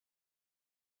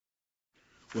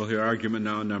We'll hear argument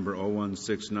now, number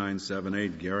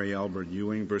 016978, Gary Albert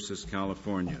Ewing versus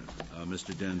California.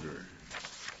 Mr. Denver.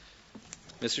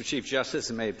 Mr. Chief Justice,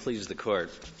 and may it please the Court.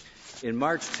 In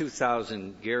March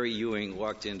 2000, Gary Ewing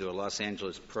walked into a Los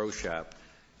Angeles pro shop,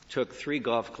 took 3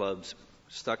 golf clubs,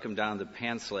 stuck them down the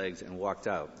pants legs, and walked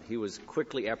out. He was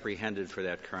quickly apprehended for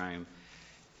that crime.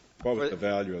 What was the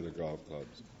value of the golf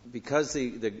clubs? Because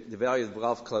the value of the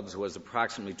golf clubs was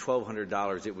approximately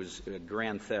 $1,200, it was a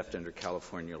grand theft under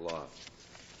California law.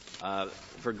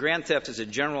 For grand theft, as a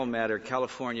general matter,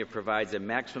 California provides a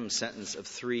maximum sentence of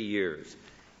 3 years.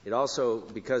 It also,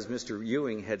 because Mr.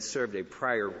 Ewing had served a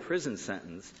prior prison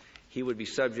sentence, he would be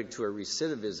subject to a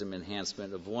recidivism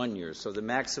enhancement of 1 year. So the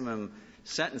maximum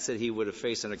sentence that he would have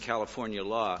faced under California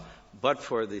law, but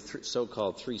for the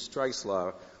so-called 3 strikes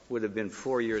law, would have been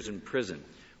 4 years in prison,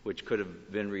 which could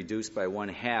have been reduced by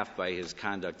 1/2 by his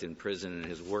conduct in prison and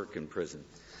his work in prison.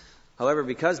 However,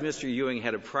 because Mr. Ewing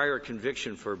had a prior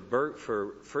conviction for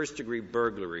first-degree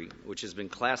burglary, which has been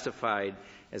classified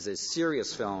as a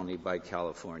serious felony by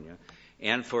California,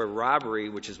 and for robbery,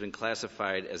 which has been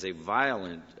classified as a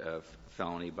violent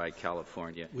felony by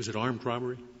California. Was it armed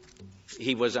robbery?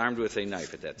 He was armed with a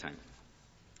knife at that time.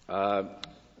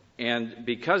 And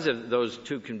because of those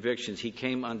 2 convictions, he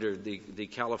came under the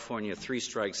California 3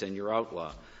 strikes and you're out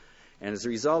law. And as a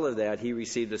result of that, he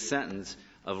received a sentence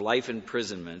of life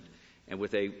imprisonment, and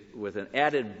with an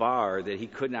added bar that he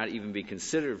could not even be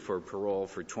considered for parole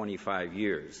for 25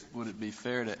 years. Would it be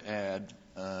fair to add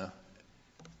that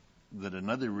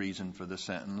another reason for the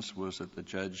sentence was that the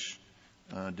judge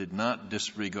did not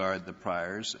disregard the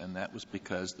priors, and that was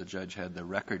because the judge had the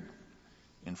record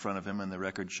in front of him and the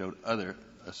record showed a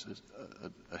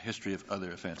history of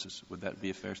other offenses? Would that be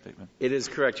a fair statement? It is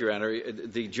correct, Your Honor.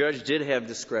 The judge did have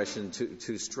discretion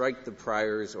to strike the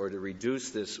priors or to reduce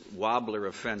this wobbler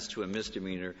offense to a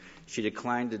misdemeanor. She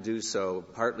declined to do so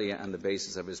partly on the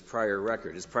basis of his prior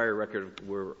record. His prior record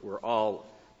were all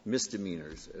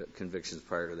misdemeanors, convictions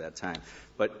prior to that time.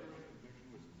 But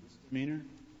misdemeanor?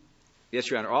 Yes,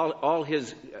 Your Honor. All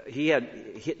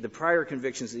the prior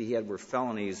convictions that he had were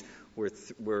felonies,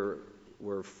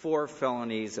 were 4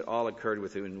 felonies that all occurred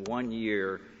within 1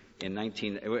 year in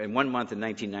 1 month in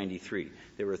 1993.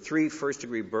 There were 3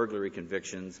 first-degree burglary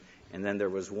convictions, and then there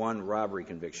was 1 robbery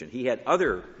conviction. He had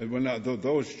other. Well, now,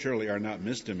 those surely are not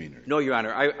misdemeanors. No, Your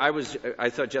Honor. I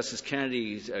thought Justice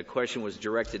Kennedy's question was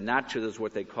directed not to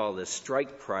what they call the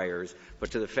strike priors,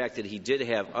 but to the fact that he did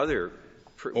have other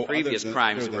previous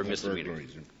crimes that were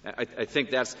misdemeanors. I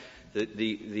think that's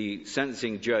the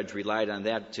sentencing judge relied on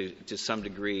that to some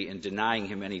degree in denying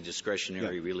him any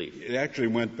discretionary relief. It actually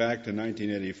went back to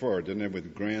 1984, didn't it,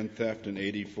 with grand theft in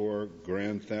 84,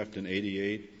 grand theft in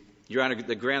 88? Your Honor,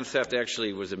 the grand theft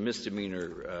actually was a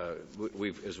misdemeanor,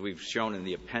 as we've shown in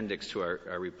the appendix to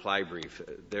our reply brief.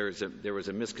 There was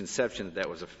a misconception that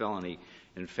was a felony.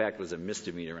 In fact, it was a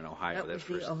misdemeanor in Ohio. That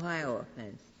was the Ohio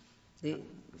offense.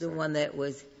 The one that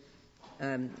was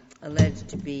alleged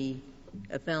to be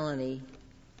a felony,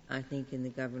 I think, in the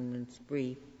government's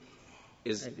brief.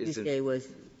 This day was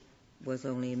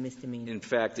only a misdemeanor. In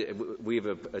fact, we've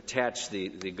attached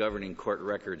the governing court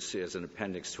records as an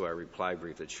appendix to our reply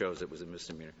brief that shows it was a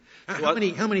misdemeanor. How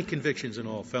many convictions in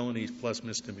all, felonies plus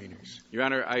misdemeanors? Your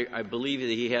Honor, I believe that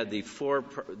he had the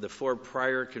four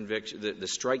prior convictions, the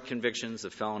strike convictions,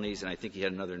 the felonies, and I think he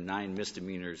had another 9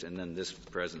 misdemeanors, and then this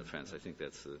present offense. I think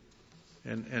that's the.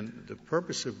 And the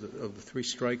purpose of the 3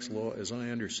 strikes law, as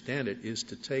I understand it, is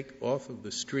to take off of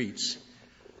the streets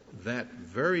that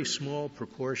very small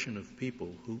proportion of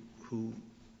people who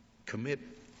commit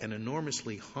an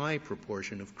enormously high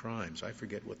proportion of crimes. I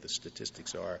forget what the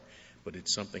statistics are, but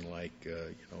it's something like,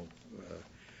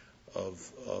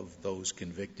 of those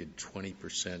convicted,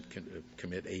 20%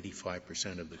 commit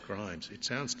 85% of the crimes. It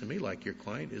sounds to me like your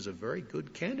client is a very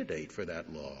good candidate for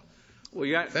that law. Well,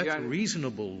 if that's a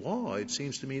reasonable law, it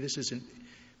seems to me this isn't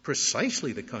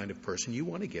precisely the kind of person you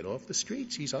want to get off the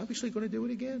streets. He's obviously going to do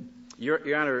it again. Your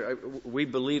Honor, we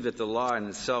believe that the law in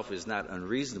itself is not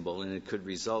unreasonable and it could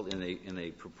result in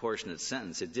a proportionate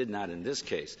sentence. It did not in this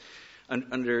case.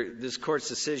 Under this Court's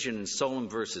decision in Solem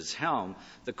v. Helm,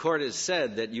 the Court has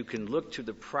said that you can look to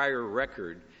the prior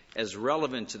record as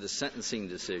relevant to the sentencing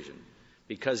decision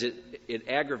because it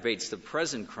aggravates the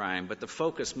present crime, but the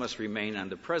focus must remain on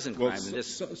the present crime.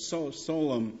 So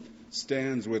Solem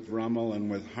stands with Rummel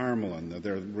and with Harmelin.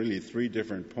 There are really 3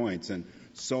 different points, and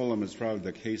Solem is probably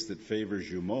the case that favors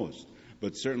you most.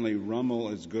 But certainly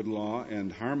Rummel is good law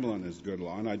and Harmelin is good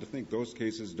law, and I think those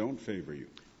cases don't favor you.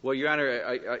 Well, Your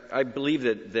Honor, I believe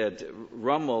that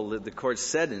Rummel, the Court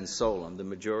said in Solem, the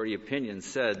majority opinion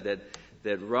said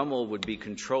that Rummel would be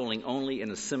controlling only in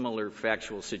a similar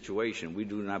factual situation. We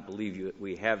do not believe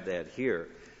we have that here.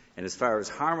 And as far as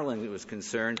Harmelin was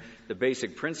concerned, the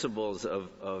basic principles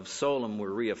of Solem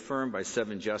were reaffirmed by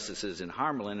 7 justices in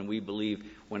Harmelin, and we believe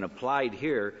when applied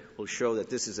here will show that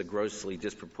this is a grossly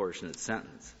disproportionate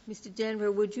sentence. Mr. Denver,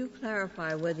 would you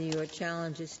clarify whether your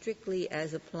challenge is strictly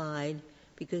as applied?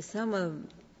 Because some of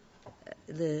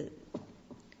the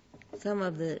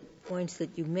points that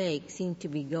you make seem to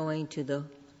be going to the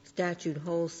statute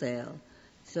wholesale.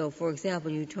 So, for example,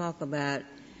 you talk about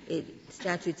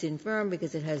statute's infirm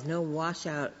because it has no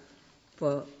washout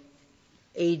for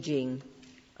aging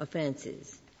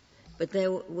offenses. But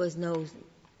there was no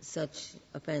such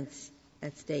offense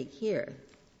at stake here.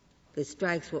 The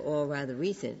strikes were all rather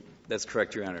recent. That's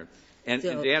correct, Your Honor. And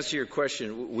to answer your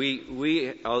question,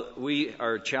 we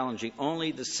are challenging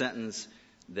only the sentence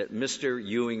that Mr.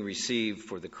 Ewing received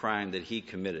for the crime that he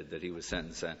committed, that he was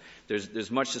sentenced on.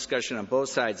 There's much discussion on both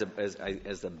sides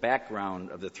as the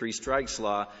background of the 3 strikes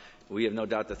law. We have no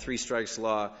doubt the 3 strikes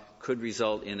law could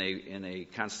result in a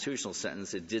constitutional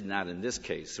sentence. It did not in this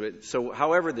case. So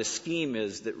however the scheme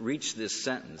is that reached this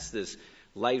sentence, this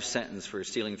life sentence for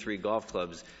stealing 3 golf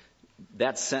clubs,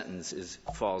 that sentence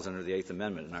falls under the 8th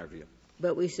Amendment in our view.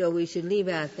 But we should leave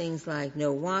out things like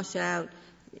no washout,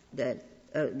 that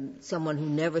someone who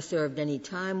never served any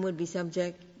time would be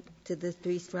subject to the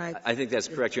 3 strikes? I think that's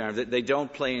correct, Your Honor. They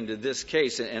don't play into this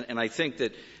case. And I think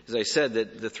that, as I said,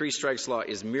 that the 3 strikes law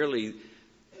is merely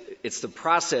it's the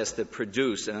process that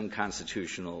produced an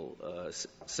unconstitutional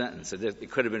sentence. It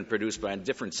could have been produced by a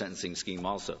different sentencing scheme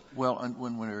also. Well,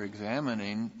 when we're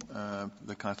examining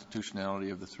the constitutionality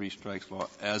of the 3 strikes law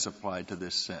as applied to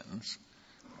this sentence,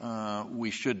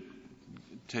 we should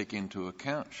take into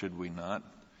account, should we not,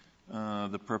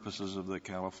 the purposes of the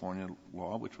California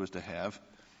law, which was to have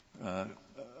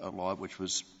a law which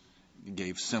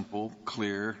gave simple,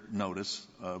 clear notice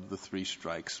of the 3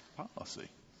 strikes policy.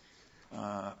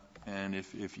 And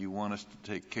if you want us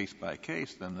to take case by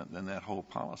case, then that whole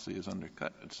policy is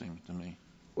undercut, it seems to me.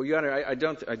 Well, Your Honor, I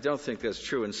don't think that's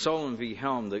true. In Solon v.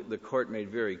 Helm, the Court made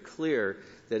very clear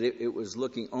that it was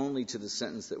looking only to the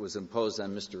sentence that was imposed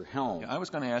on Mr. Helm. Yeah, I was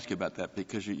going to ask you about that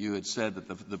because you had said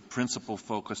that the principal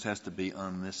focus has to be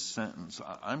on this sentence.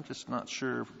 I'm just not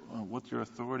sure what your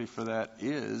authority for that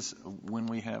is when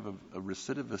we have a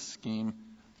recidivist scheme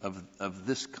of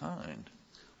this kind.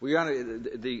 Well, Your Honor,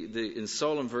 in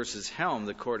Solon v. Helm,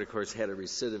 the Court, of course, had a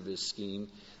recidivist scheme.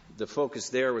 The focus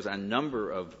there was on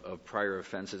number of prior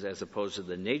offenses as opposed to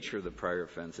the nature of the prior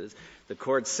offenses. The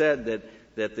Court said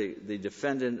that the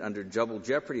defendant under double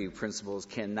jeopardy principles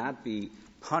cannot be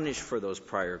punished for those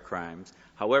prior crimes.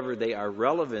 However, they are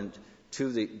relevant to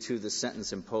the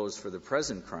sentence imposed for the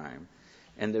present crime.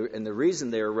 And the reason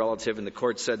they are relative, and the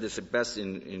Court said this at best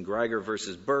in Greiger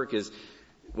v. Burke, is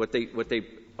what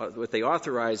they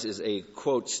authorize is a,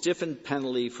 quote, stiffened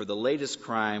penalty for the latest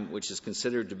crime, which is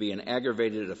considered to be an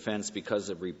aggravated offense because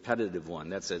of repetitive one.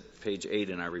 That's at page 8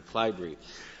 in our reply brief.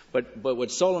 But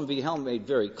what Solon v. Helm made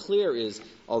very clear is,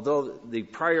 although the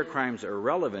prior crimes are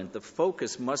relevant, the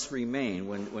focus must remain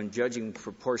when judging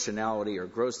proportionality or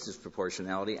gross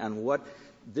disproportionality on what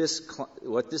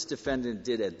this defendant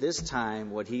did at this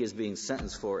time, what he is being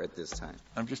sentenced for at this time.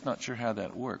 I'm just not sure how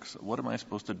that works. What am I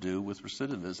supposed to do with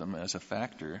recidivism as a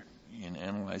factor in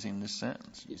analyzing this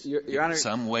sentence? Your Honor,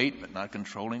 some weight but not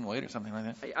controlling weight or something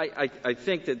like that? I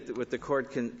think that what the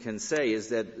Court can say is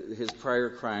that his prior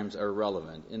crimes are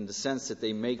relevant in the sense that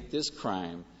they make this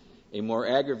crime a more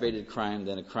aggravated crime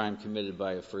than a crime committed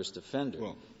by a first offender.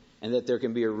 Well, and that there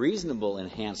can be a reasonable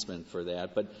enhancement for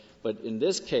that. But in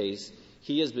this case,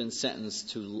 he has been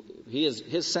sentenced to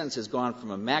his sentence has gone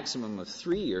from a maximum of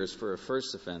 3 years for a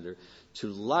first offender to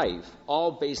life,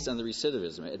 all based on the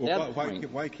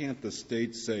recidivism. Why can't the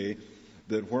state say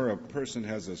that where a person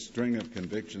has a string of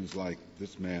convictions like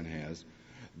this man has,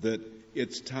 that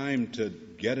it's time to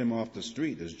get him off the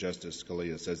street, as Justice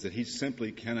Scalia says, that he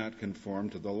simply cannot conform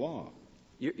to the law?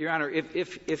 Your Honor,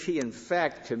 if he in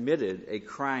fact committed a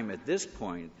crime at this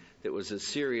point that was a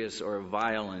serious or a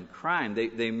violent crime,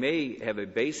 they may have a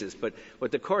basis. But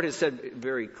what the Court has said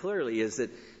very clearly is that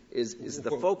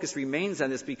the focus remains on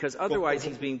this because otherwise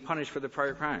he's being punished for the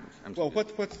prior crimes. Well,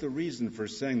 what's the reason for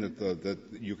saying that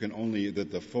you can only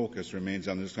that the focus remains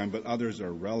on this crime, but others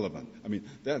are relevant? I mean,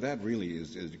 that really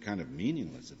is kind of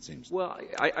meaningless, it seems. Well,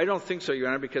 I don't think so, Your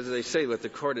Honor, because as I say, what the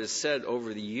Court has said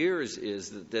over the years is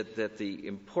that the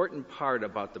important part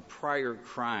about the prior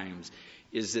crimes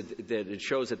is that it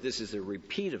shows that this is a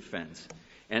repeat offense.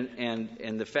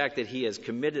 And the fact that he has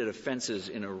committed offenses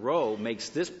in a row makes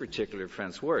this particular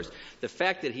offense worse. The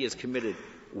fact that he has committed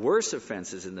worse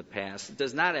offenses in the past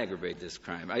does not aggravate this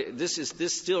crime.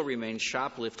 This still remains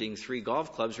shoplifting 3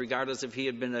 golf clubs, regardless if he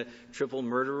had been a triple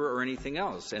murderer or anything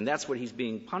else. And that's what he's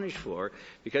being punished for,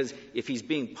 because if he's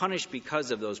being punished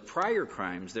because of those prior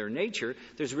crimes, their nature,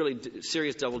 there's really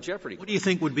serious double jeopardy. What do you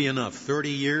think would be enough? 30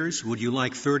 years? Would you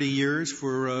like 30 years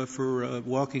for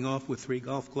walking off with 3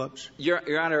 golf clubs? Your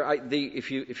Honor,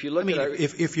 if you look at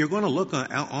if you're going to look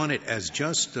on it as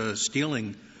just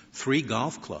stealing 3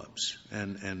 golf clubs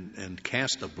and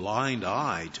cast a blind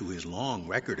eye to his long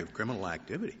record of criminal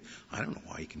activity, I don't know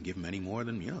why you can give him any more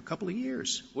than a couple of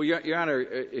years. Well, Your Honor,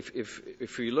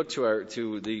 if you look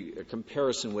to the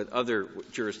comparison with other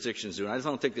jurisdictions, and I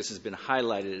don't think this has been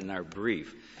highlighted in our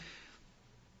brief,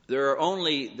 there are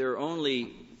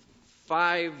only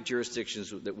 5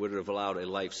 jurisdictions that would have allowed a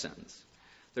life sentence.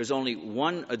 There's only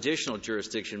one additional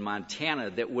jurisdiction, Montana,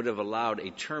 that would have allowed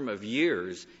a term of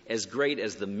years as great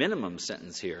as the minimum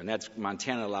sentence here, and that's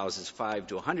Montana allows us 5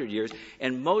 to 100 years,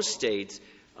 and most states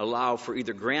allow for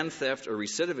either grand theft or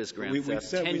recidivist grand theft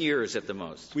 10 years at the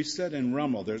most. We said in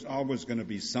Rummel there's always going to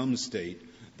be some state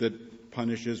that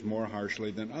punishes more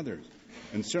harshly than others,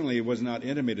 and certainly it was not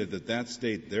intimated that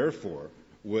state, therefore,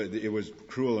 it was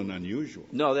cruel and unusual.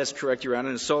 No, that's correct, Your Honor.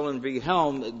 In Solon v.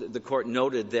 Helm, the court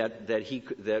noted that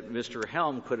Mr.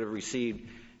 Helm could have received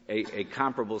a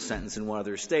comparable sentence in one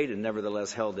other state, and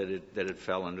nevertheless held that it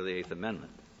fell under the Eighth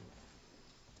Amendment.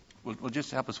 Well, just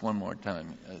help us one more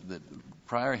time. The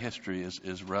prior history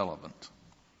is relevant,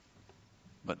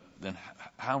 but then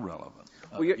how relevant?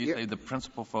 You say the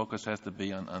principal focus has to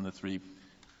be on the 3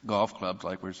 golf clubs,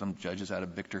 like where some judges out of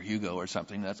Victor Hugo or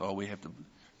something. That's all we have to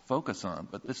focus on.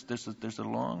 But there's a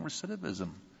long recidivism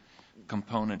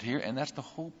component here, and that's the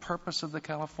whole purpose of the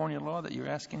California law that you're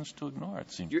asking us to ignore,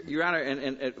 it seems. Your Honor,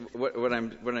 and what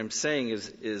I'm saying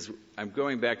is I'm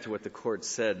going back to what the court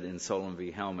said in Solon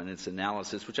v. Helm and its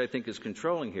analysis, which I think is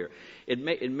controlling here. It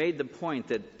made the point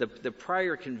that the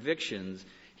prior convictions,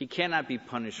 he cannot be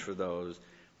punished for those,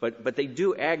 but they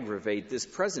do aggravate this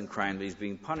present crime that he's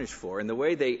being punished for. And the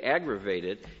way they aggravate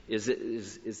it is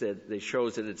that it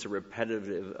shows that it's a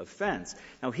repetitive offense.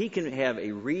 Now, he can have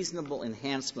a reasonable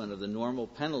enhancement of the normal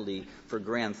penalty for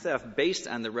grand theft based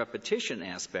on the repetition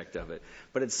aspect of it.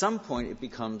 But at some point, it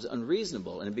becomes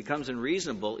unreasonable. And it becomes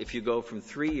unreasonable if you go from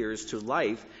 3 years to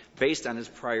life based on his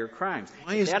prior crimes.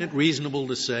 Why isn't it reasonable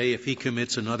to say if he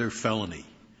commits another felony,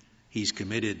 he's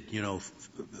committed,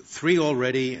 3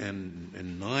 already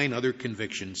and 9 other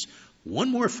convictions, 1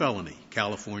 more felony,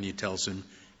 California tells him,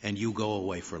 and you go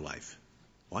away for life?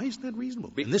 Why isn't that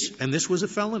reasonable? And this was a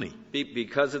felony.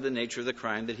 Because of the nature of the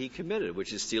crime that he committed,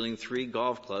 which is stealing 3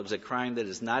 golf clubs, a crime that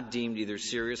is not deemed either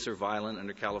serious or violent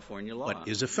under California law. But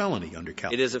is a felony under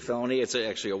California. It is a felony. It's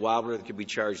actually a wobbler that could be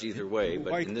charged either way.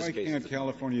 But in this case, why can't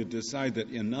California decide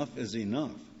that enough is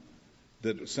enough?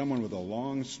 That someone with a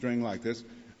long string like this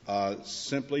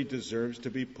simply deserves to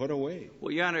be put away.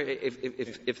 Well, Your Honor,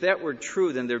 if that were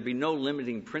true, then there'd be no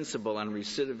limiting principle on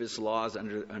recidivist laws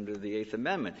under the Eighth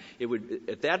Amendment. It would,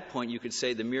 at that point, you could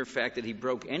say the mere fact that he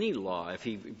broke any law, if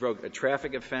he broke a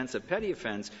traffic offense, a petty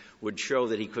offense, would show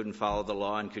that he couldn't follow the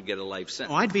law and could get a life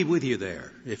sentence. Oh, I'd be with you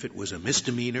there. If it was a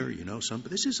misdemeanor, but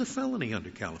this is a felony under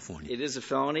California. It is a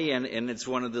felony, and it's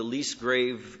one of the least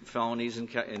grave felonies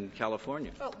in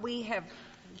California. But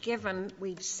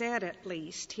we've said at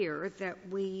least here that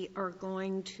we are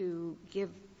going to give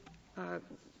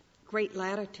great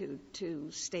latitude to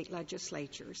state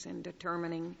legislatures in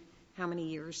determining how many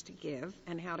years to give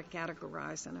and how to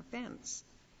categorize an offense.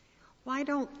 Why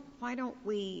don't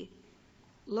we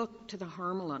look to the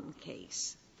Harmelin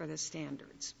case for the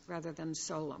standards rather than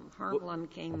Solem? Harmelin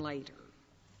came later.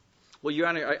 Well, Your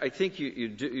Honor, I think you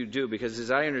do, because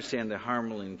as I understand the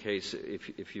Harmelin case,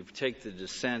 if you take the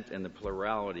dissent and the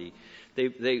plurality,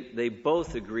 they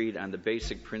both agreed on the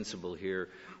basic principle here,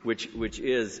 which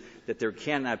is that there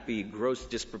cannot be gross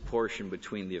disproportion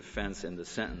between the offense and the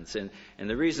sentence. And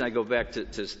the reason I go back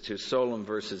to Solem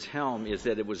versus Helm is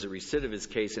that it was a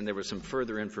recidivist case and there was some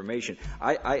further information.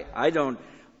 I don't.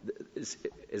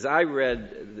 As I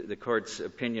read the court's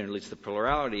opinion, at least the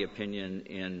plurality opinion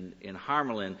in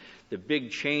Harmelin, the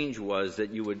big change was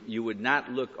that you would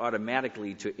not look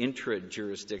automatically to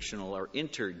intra-jurisdictional or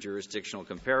inter-jurisdictional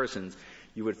comparisons.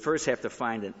 You would first have to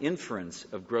find an inference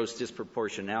of gross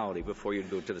disproportionality before you'd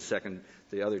go to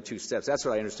the other 2 steps. That's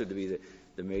what I understood to be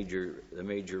the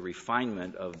major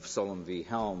refinement of Solem v.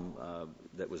 Helm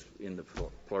that was in the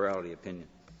plurality opinion.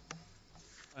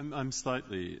 I'm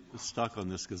slightly stuck on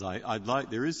this because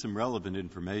there is some relevant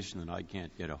information that I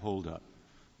can't get a hold of.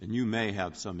 And you may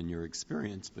have some in your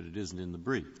experience, but it isn't in the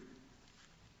brief.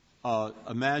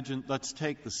 Let's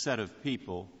take the set of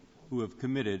people who have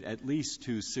committed at least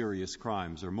 2 serious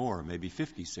crimes or more, maybe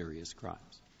 50 serious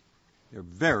crimes. They're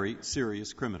very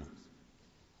serious criminals.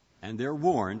 And they're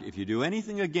warned, if you do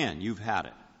anything again, you've had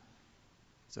it.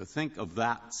 So think of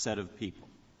that set of people.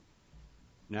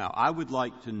 Now, I would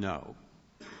like to know,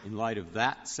 in light of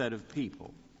that set of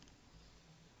people,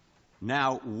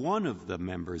 now one of the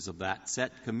members of that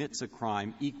set commits a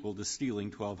crime equal to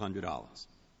stealing $1,200.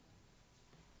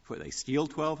 For they steal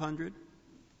 $1,200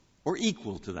 or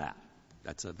equal to that.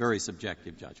 That's a very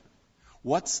subjective judgment.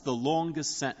 What's the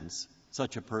longest sentence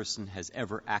such a person has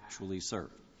ever actually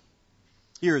served?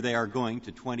 Here they are going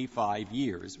to 25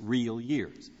 years, real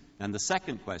years. And the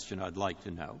second question I'd like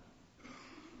to know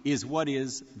is what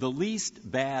is the least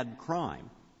bad crime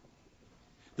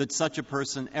that such a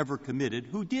person ever committed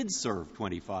who did serve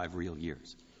 25 real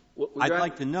years? I'd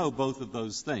like to know both of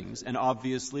those things, and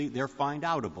obviously they're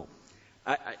find-outable.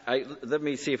 Let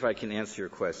me see if I can answer your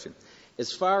question.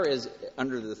 As far as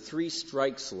under the 3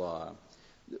 strikes law,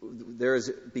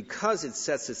 because it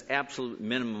sets this absolute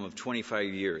minimum of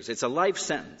 25 years, it's a life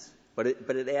sentence, but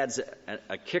it adds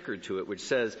a kicker to it, which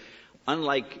says,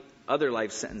 unlike other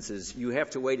life sentences, you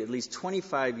have to wait at least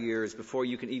 25 years before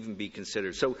you can even be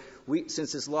considered. So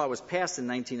since this law was passed in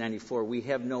 1994, we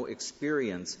have no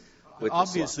experience with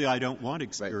Obviously, this law. I don't want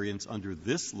experience under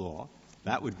this law.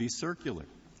 That would be circular.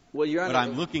 Well, Your Honor, what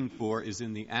I'm looking for is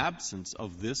in the absence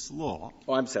of this law.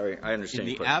 Oh, I'm sorry. I understand.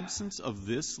 In the absence of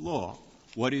this law,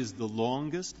 what is the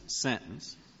longest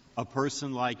sentence a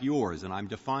person like yours, and I'm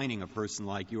defining a person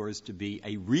like yours to be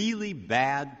a really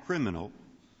bad criminal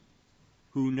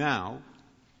who now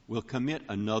will commit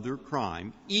another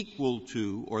crime equal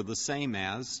to or the same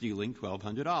as stealing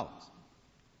 $1,200?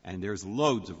 And there's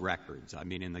loads of records. I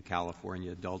mean, in the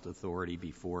California Adult Authority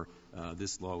before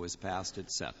this law was passed, et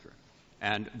cetera.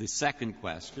 And the second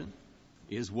question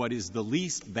is, what is the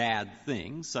least bad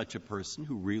thing such a person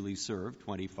who really served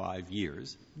 25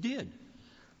 years did?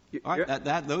 All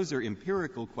right, those are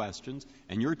empirical questions,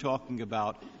 and you're talking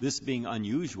about this being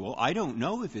unusual. I don't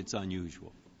know if it's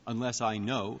unusual unless I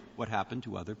know what happened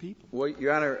to other people. Well,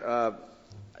 Your Honor,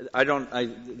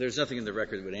 there's nothing in the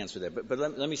record that would answer that. But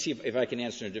let me see if I can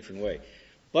answer in a different way.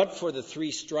 But for the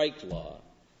 3-strike law,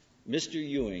 Mr.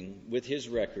 Ewing, with his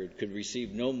record, could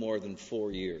receive no more than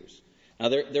 4 years. Now,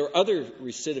 there are other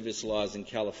recidivist laws in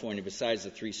California besides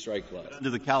the 3-strike law. Under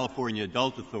the California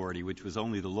Adult Authority, which was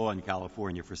only the law in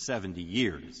California for 70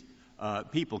 years,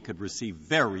 people could receive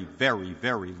very, very,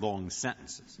 very long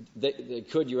sentences. They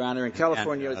could, Your Honor. In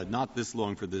California... And, not this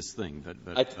long for this thing,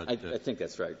 but I think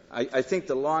that's right. I think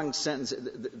the long sentence...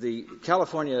 The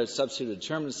California substituted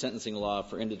determinate sentencing law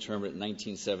for indeterminate in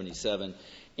 1977,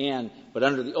 but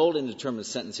under the old indeterminate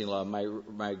sentencing law,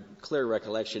 my clear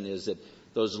recollection is that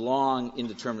those long,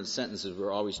 indeterminate sentences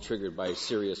were always triggered by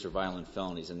serious or violent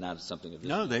felonies, and not something of this.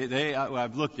 No,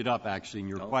 I've looked it up, actually, and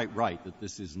you're quite right that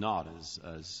this is not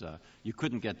as you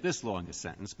couldn't get this long a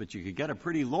sentence, but you could get a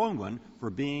pretty long one for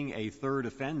being a third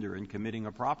offender and committing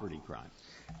a property crime.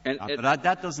 But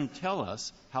that doesn't tell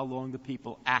us how long the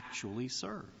people actually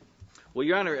serve. Well,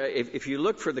 Your Honor, if you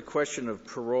look for the question of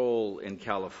parole in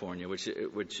California, which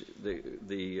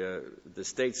the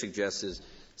state suggests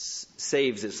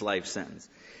saves its life sentence.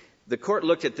 The court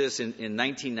looked at this in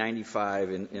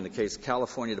 1995 in the case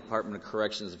California Department of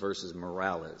Corrections versus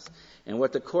Morales. And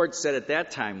what the court said at that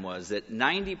time was that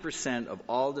 90% of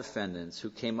all defendants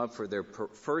who came up for their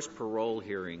first parole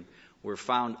hearing were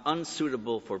found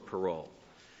unsuitable for parole,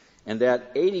 and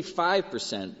that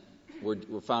 85%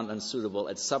 were found unsuitable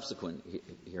at subsequent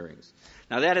hearings.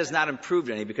 Now, that has not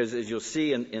improved any because, as you'll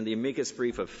see in the amicus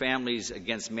brief of Families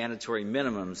Against Mandatory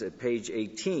Minimums at page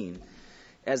 18,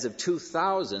 as of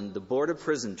 2000, the Board of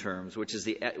Prison Terms, which is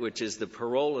the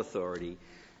parole authority,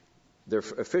 their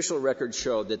official records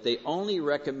showed that they only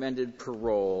recommended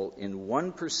parole in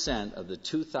 1% of the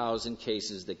 2,000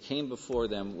 cases that came before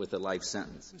them with a life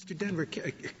sentence. Mr. Denver,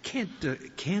 can't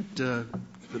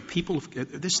the people of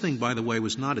this thing, by the way,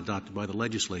 was not adopted by the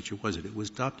legislature, was it? It was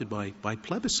adopted by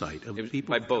plebiscite of the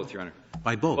people. By both, Your Honor.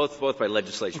 By both. Both by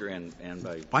legislature and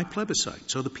by plebiscite.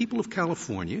 So the people of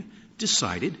California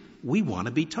decided we want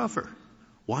to be tougher.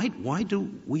 Why do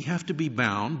we have to be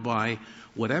bound by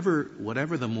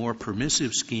whatever the more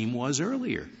permissive scheme was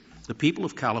earlier? The people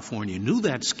of California knew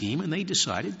that scheme, and they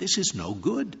decided this is no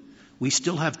good. We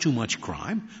still have too much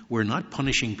crime. We're not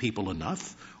punishing people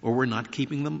enough, or we're not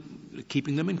keeping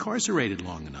them incarcerated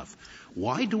long enough.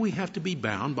 Why do we have to be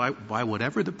bound by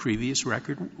whatever the previous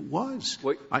record was?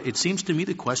 It seems to me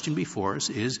the question before us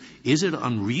is it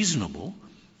unreasonable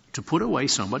to put away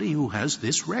somebody who has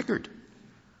this record?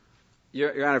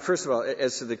 Your Honor, first of all,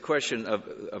 as to the question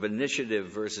of initiative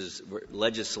versus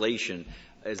legislation,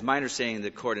 as my understanding,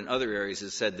 the Court in other areas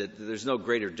has said that there's no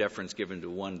greater deference given to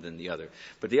one than the other.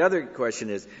 But the other question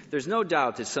is, there's no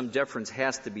doubt that some deference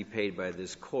has to be paid by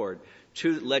this Court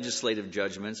to legislative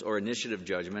judgments or initiative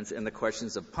judgments and the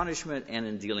questions of punishment and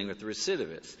in dealing with the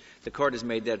recidivists. The Court has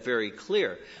made that very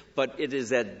clear. But it is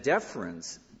that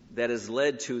deference that has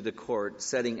led to the Court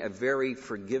setting a very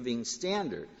forgiving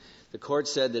standard. The Court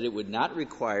said that it would not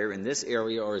require in this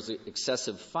area or as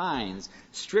excessive fines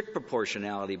strict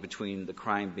proportionality between the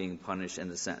crime being punished and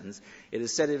the sentence. It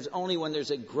has said it is only when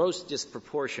there's a gross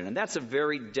disproportion, and that's a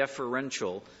very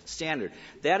deferential standard.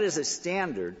 That is a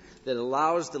standard that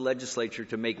allows the legislature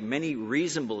to make many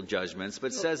reasonable judgments,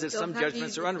 but says that some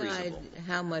judgments are unreasonable.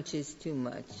 How much is too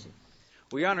much?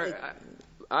 Well, Your Honor,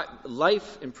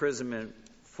 life imprisonment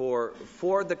for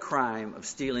the crime of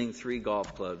stealing 3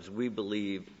 golf clubs, we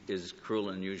believe, is cruel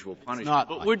and unusual punishment.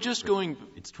 But we're just going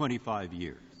 — it's 25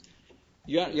 years.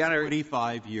 Your Honor,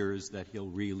 25 years that he'll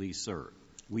really serve.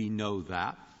 We know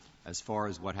that. As far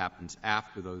as what happens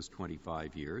after those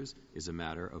 25 years is a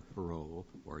matter of parole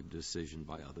or a decision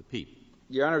by other people.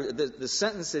 Your Honor, the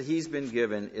sentence that he's been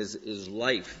given is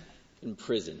life in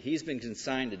prison. He's been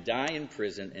consigned to die in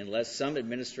prison unless some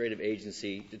administrative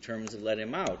agency determines to let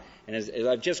him out. And as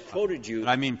I've just quoted you — But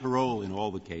I mean, parole in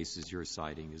all the cases you're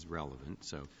citing is relevant,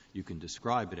 so you can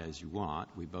describe it as you want.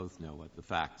 We both know what the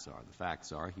facts are. The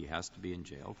facts are he has to be in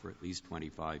jail for at least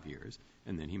 25 years,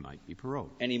 and then he might be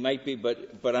paroled. And he might be,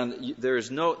 but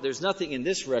there's nothing in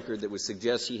this record that would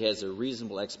suggest he has a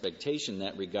reasonable expectation in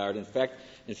that regard. In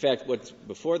fact, what's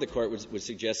before the Court would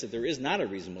suggest that there is not a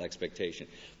reasonable expectation,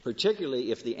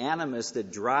 particularly if the animus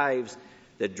that drove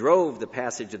the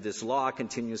passage of this law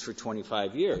continues for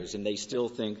 25 years, and they still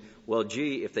think, well,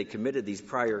 gee, if they committed these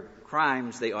prior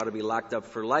crimes, they ought to be locked up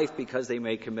for life because they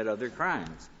may commit other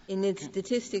crimes. In the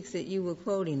statistics that you were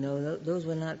quoting, though, those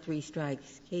were not 3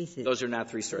 strikes cases. Those are not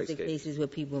 3 strikes cases. Those are cases where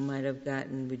people might have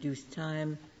gotten reduced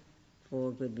time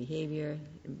for good behavior.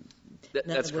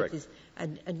 That's correct.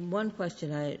 And one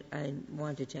question I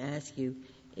wanted to ask you,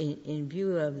 in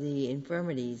view of the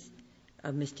infirmities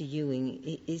of Mr.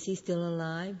 Ewing, is he still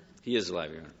alive? He is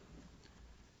alive, Your Honor.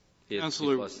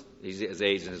 He's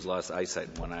aged and has lost eyesight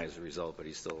in one eye as a result, but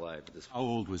he's still alive. How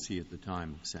old was he at the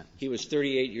time of sentence? He was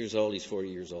 38 years old. He's 40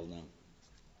 years old now.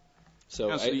 So,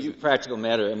 as a practical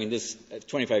matter, I mean, this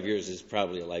 25 years is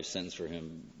probably a life sentence for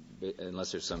him,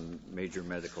 unless there's some major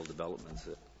medical developments.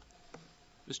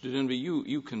 Mr. Denby,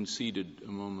 you conceded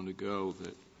a moment ago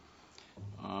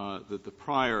that the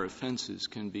prior offenses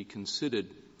can be considered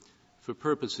for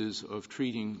purposes of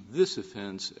treating this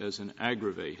offense as an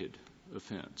aggravated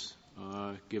offense,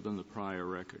 given the prior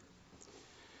record.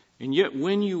 And yet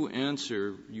when you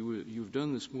answer, you've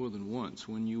done this more than once,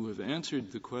 when you have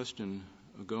answered the question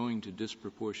going to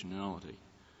disproportionality,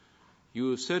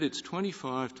 you have said it's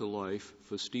 25 to life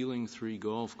for stealing 3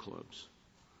 golf clubs.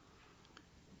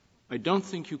 I don't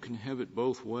think you can have it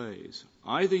both ways.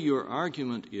 Either your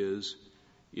argument is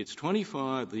it's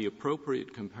 25, the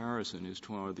appropriate comparison is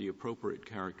or the appropriate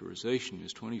characterization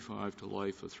is 25 to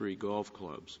life for 3 golf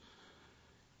clubs,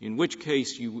 in which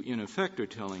case you, in effect, are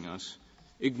telling us,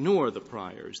 ignore the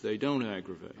priors, they don't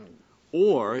aggravate.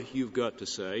 Or you've got to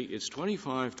say it's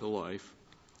 25 to life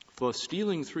for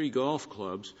stealing 3 golf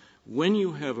clubs when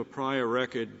you have a prior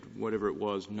record, whatever it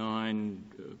was, 9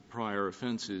 prior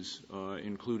offenses,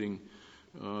 including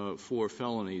 4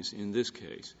 felonies in this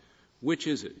case. Which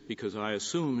is it? Because I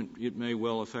assume it may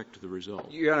well affect the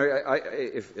result. Your Honor,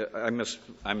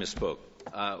 I misspoke.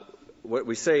 What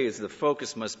we say is the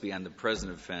focus must be on the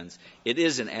present offense. It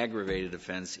is an aggravated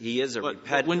offense. He is a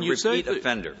repeat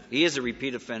offender. He is a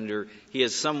repeat offender. He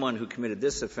is someone who committed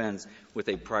this offense with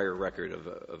a prior record of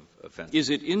offense.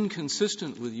 Is it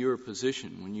inconsistent with your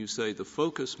position when you say the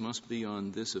focus must be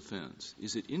on this offense?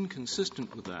 Is it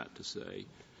inconsistent with that to say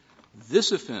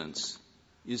this offense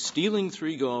is stealing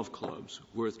 3 golf clubs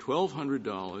worth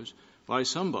 $1,200 by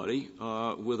somebody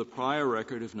with a prior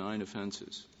record of 9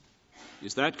 offenses?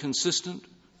 Is that consistent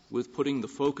with putting the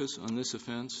focus on this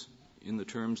offense in the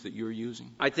terms that you're using?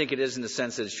 I think it is in the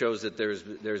sense that it shows that there's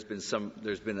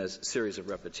been a series of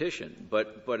repetition.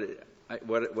 But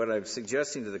what I'm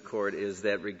suggesting to the Court is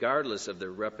that regardless of the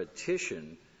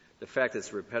repetition, the fact that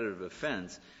it's a repetitive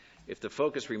offense, if the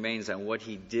focus remains on what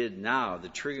he did now, the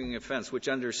triggering offense, which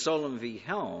under Solem v.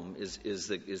 Helm is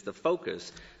the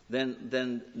focus,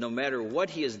 then no matter what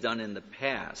he has done in the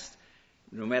past,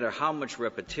 no matter how much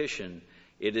repetition,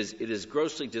 it is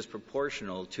grossly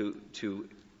disproportional to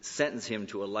sentence him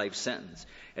to a life sentence.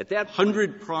 At that point,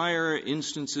 100 prior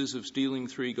instances of stealing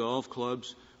 3 golf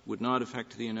clubs would not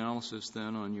affect the analysis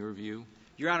then, on your view?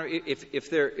 Your Honor, if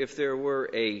there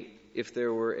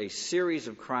were a series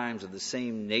of crimes of the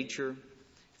same nature,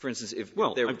 for instance,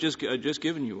 I've just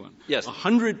given you one. Yes.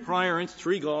 100 prior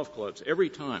 3 golf clubs every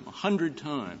time, 100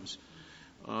 times.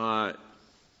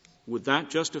 Would that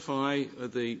justify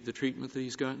the treatment that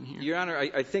he's gotten here? Your Honor,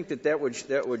 I think that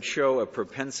would show a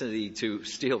propensity to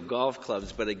steal golf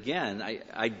clubs. But again,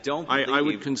 I don't believe... I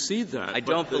would concede that. I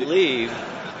don't believe...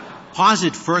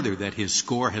 Posit further that his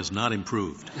score has not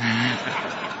improved.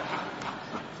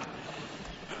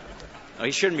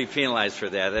 He shouldn't be penalized for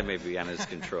that. That may be on his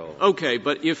control. Okay,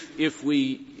 but if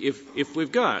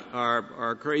we've got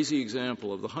our crazy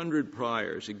example of the 100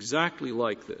 priors exactly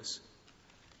like this,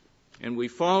 and we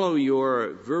follow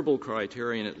your verbal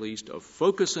criterion, at least, of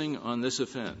focusing on this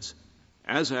offense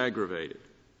as aggravated,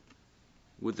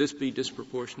 would this be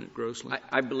disproportionate grossly?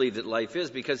 I believe that life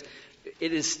is, because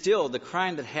it is still the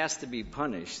crime that has to be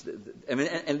punished. I mean,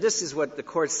 and this is what the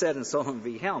Court said in Solon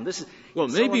v. Helm.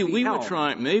 Maybe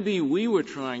we were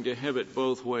trying to have it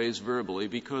both ways verbally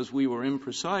because we were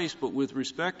imprecise, but with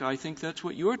respect, I think that's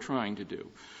what you're trying to do.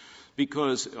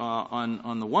 Because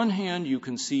on the one hand, you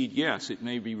concede, yes, it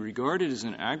may be regarded as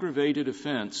an aggravated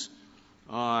offense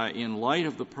in light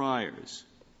of the priors.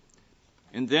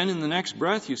 And then in the next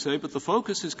breath you say, but the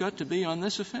focus has got to be on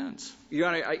this offense. Your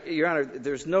Honor,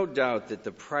 there's no doubt that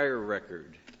the prior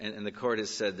record, and the Court has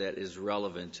said that, is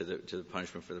relevant to the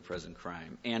punishment for the present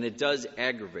crime. And it does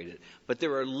aggravate it. But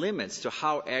there are limits to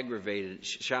how aggravated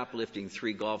shoplifting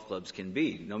 3 golf clubs can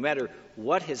be, no matter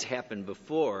what has happened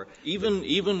before.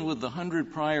 Even with the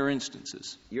 100 prior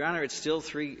instances. Your Honor, it's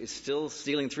still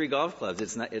stealing 3 golf clubs.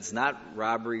 It's not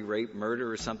robbery, rape,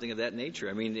 murder, or something of that nature.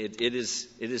 I mean, it is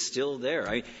still there.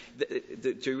 I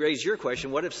mean, to raise your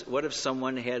question, what if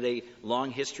someone had a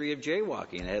long history of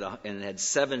jaywalking and had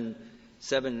 7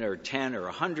 or 10 or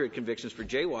 100 convictions for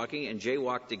jaywalking and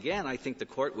jaywalked again? I think the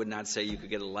Court would not say you could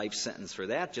get a life sentence for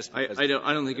that. Just because I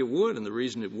don't think it would, and the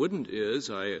reason it wouldn't is,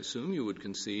 I assume you would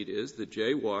concede, is that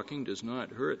jaywalking does not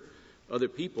hurt other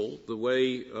people the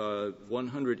way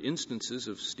 100 instances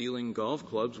of stealing golf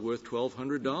clubs worth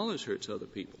 $1,200 hurts other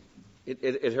people.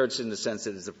 It hurts in the sense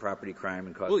that it's a property crime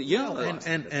and causes loss.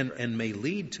 And may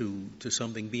lead to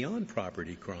something beyond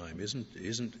property crime.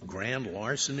 Isn't grand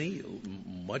larceny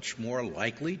much more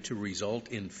likely to result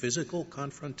in physical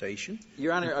confrontation,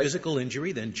 Your Honor, physical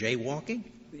injury than jaywalking?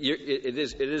 It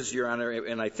is, Your Honor,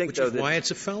 and I think which is why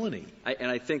it's a felony. And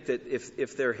I think that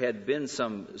if there had been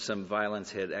some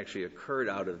violence had actually occurred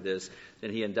out of this,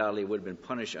 then he undoubtedly would have been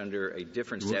punished under a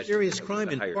different statute. Serious crime,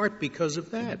 in part because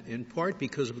of that, in part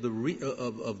because of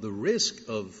the risk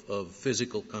of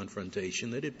physical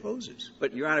confrontation that it poses.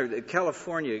 But, Your Honor,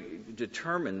 California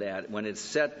determined that when it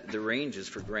set the ranges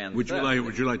for grand theft.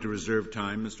 Would you like to reserve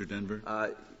time, Mr.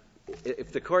 Denver?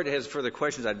 If the Court has further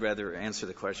questions, I'd rather answer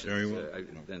the questions Very well.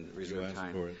 than reserve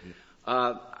time. For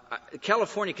it.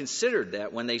 California considered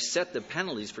that when they set the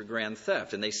penalties for grand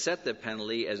theft, and they set the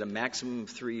penalty as a maximum of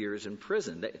 3 years in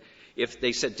prison. If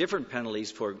they set different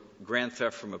penalties for grand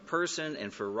theft from a person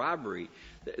and for robbery,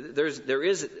 there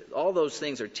is all those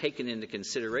things are taken into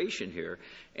consideration here.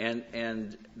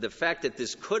 And the fact that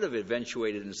this could have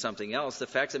eventuated into something else, the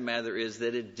fact of the matter is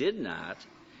that it did not.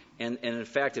 And in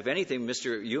fact, if anything,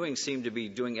 Mr. Ewing seemed to be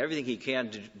doing everything he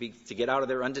can to get out of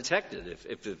there undetected,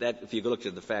 if you look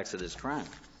at the facts of this crime.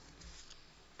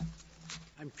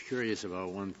 I'm curious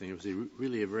about one thing. Was he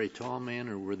really a very tall man,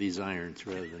 or were these irons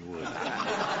rather than wood?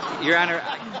 Your Honor,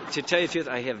 to tell you the truth,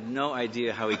 I have no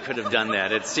idea how he could have done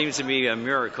that. It seems to me a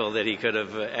miracle that he could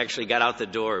have actually got out the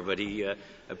door, but he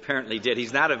apparently did.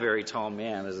 He's not a very tall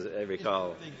man, as I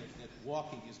recall.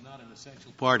 Walking is not an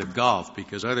essential part of golf,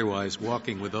 because otherwise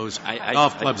walking with those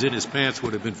golf clubs in his pants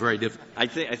would have been very difficult. I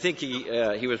think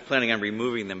he was planning on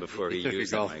removing them before he used them. He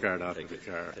took a golf cart out of the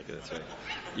car. That's right.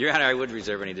 Your Honor, I would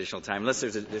reserve any additional time, unless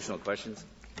there's additional questions.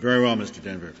 Very well, Mr.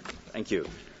 Denver. Thank you.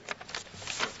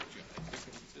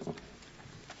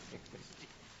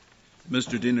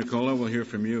 Mr. DiNicola, we'll hear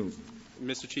from you.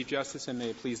 Mr. Chief Justice, and may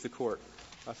it please the Court.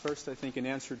 First, I think in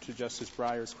answer to Justice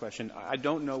Breyer's question, I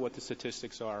don't know what the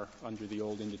statistics are under the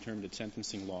old indeterminate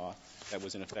sentencing law that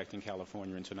was in effect in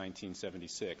California until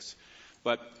 1976.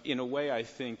 But in a way, I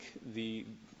think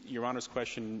Your Honor's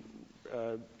question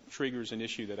triggers an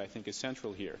issue that I think is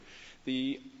central here.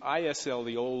 The ISL,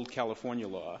 the old California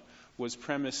law, was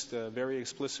premised very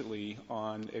explicitly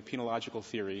on a penological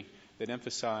theory that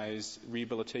emphasized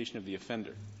rehabilitation of the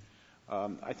offender.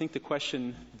 I think the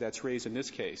question that's raised in this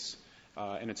case,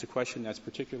 and it's a question that's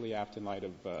particularly apt in light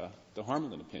of the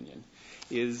Harmelin opinion,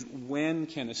 is when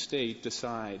can a state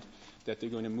decide that they're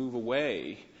going to move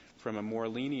away from a more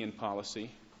lenient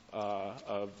policy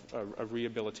of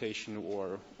rehabilitation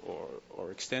or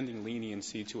extending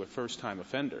leniency to a first-time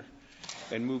offender,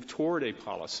 and move toward a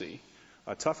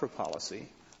tougher policy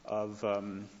of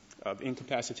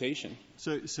incapacitation.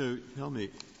 So tell me,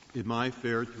 am I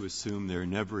fair to assume there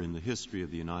never in the history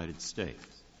of the United States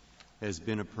has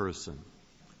been a person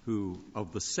who,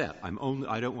 of the set,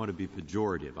 I don't want to be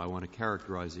pejorative, I want to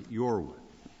characterize it your way,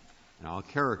 and I'll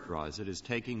characterize it as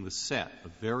taking the set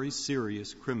of very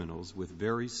serious criminals with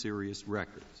very serious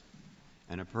records,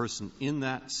 and a person in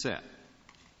that set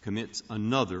commits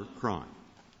another crime,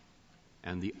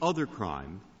 and the other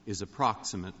crime is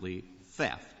approximately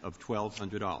theft of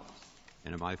 $1,200.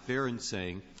 And am I fair in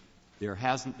saying there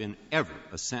hasn't been ever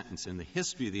a sentence in the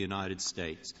history of the United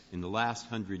States in the last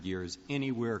 100 years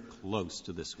anywhere close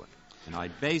to this one? And I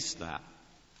base that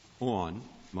on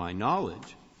my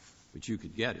knowledge, which you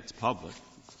could get, it's public,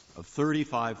 of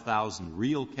 35,000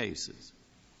 real cases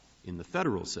in the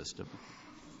federal system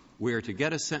where to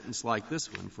get a sentence like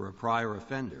this one for a prior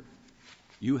offender,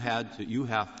 you have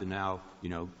to now,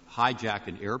 hijack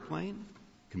an airplane,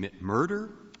 commit murder,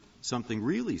 something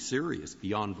really serious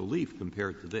beyond belief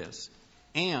compared to this,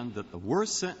 and that the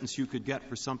worst sentence you could get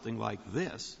for something like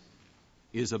this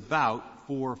is about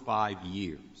 4 or 5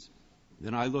 years.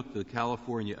 Then I look to the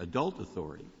California Adult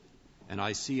Authority, and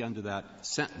I see under that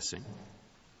sentencing,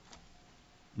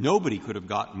 nobody could have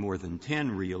gotten more than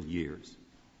 10 real years,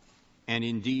 and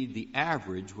indeed the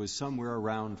average was somewhere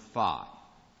around 5.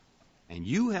 And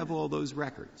you have all those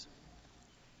records,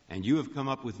 and you have come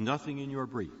up with nothing in your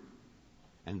brief.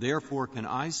 And therefore, can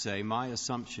I say my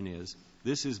assumption is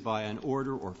this is by an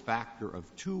order or factor of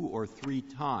 2 or 3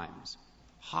 times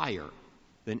higher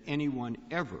than anyone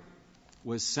ever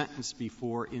was sentenced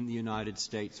before in the United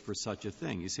States for such a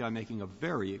thing. You see, I'm making a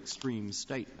very extreme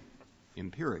statement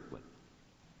empirically.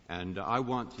 And I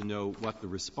want to know what the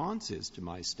response is to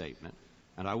my statement.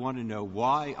 And I want to know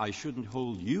why I shouldn't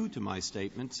hold you to my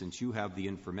statement since you have the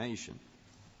information,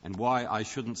 and why I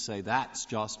shouldn't say that's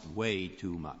just way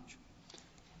too much.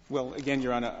 Well, again,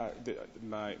 Your Honor,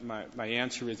 my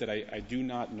answer is that I do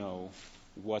not know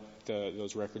what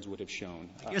those records would have shown.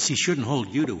 I guess he shouldn't hold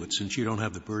you to it since you don't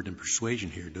have the burden of persuasion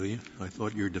here, do you? I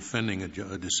thought you were defending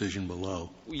a decision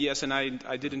below. Yes, and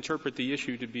I did interpret the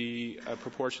issue to be a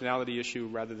proportionality issue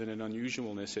rather than an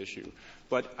unusualness issue.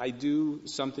 But I do,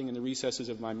 something in the recesses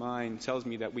of my mind tells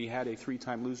me that we had a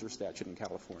 3-time loser statute in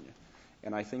California.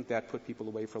 And I think that put people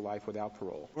away for life without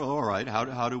parole. Well, all right.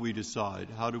 How do we decide?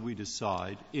 How do we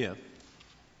decide if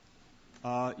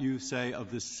you say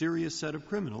of this serious set of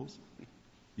criminals,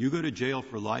 you go to jail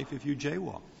for life if you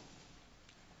jaywalk?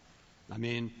 I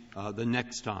mean, the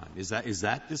next time. Is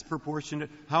that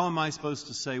disproportionate? How am I supposed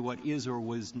to say what is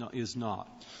or is not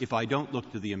if I don't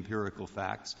look to the empirical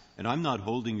facts? And I'm not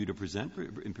holding you to present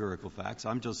empirical facts.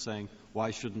 I'm just saying, why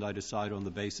shouldn't I decide on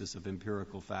the basis of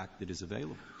empirical fact that is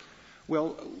available?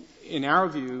 Well, in our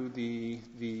view,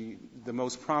 the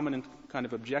most prominent kind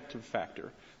of objective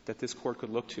factor that this Court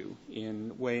could look to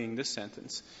in weighing this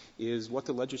sentence is what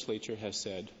the legislature has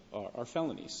said are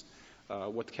felonies.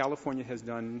 What California has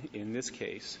done in this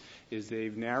case is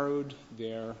they've narrowed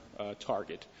their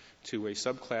target to a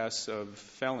subclass of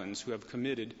felons who have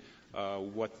committed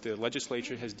what the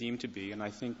legislature has deemed to be, and I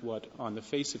think what on the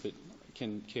face of it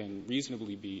can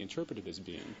reasonably be interpreted as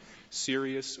being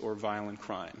serious or violent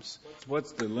crimes.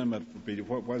 What's the limit?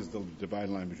 What was the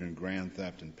dividing line between grand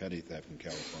theft and petty theft in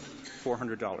California?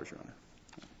 $400, Your Honor.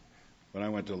 When I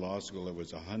went to law school, it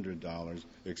was $100,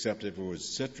 except if it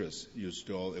was citrus you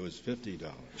stole, it was $50.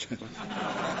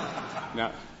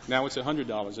 Now it's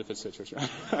 $100 if it's citrus,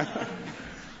 right?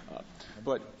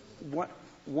 But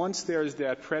once there's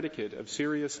that predicate of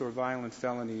serious or violent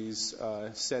felonies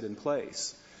set in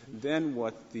place, then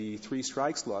what the 3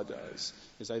 strikes law does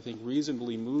is, I think,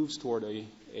 reasonably moves toward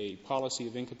a policy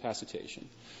of incapacitation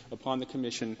upon the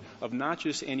commission of not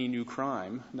just any new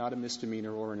crime, not a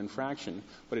misdemeanor or an infraction,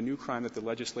 but a new crime that the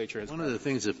legislature has. One of the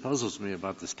things that puzzles me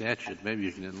about the statute, maybe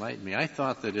you can enlighten me, I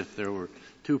thought that if there were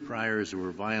 2 priors that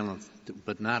were violent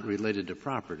but not related to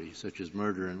property, such as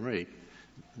murder and rape,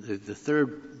 the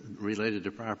third related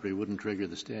to property wouldn't trigger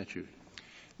the statute.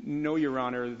 No, Your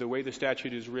Honor. The way the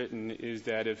statute is written is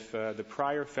that if the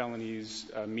prior felonies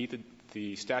meet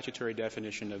the statutory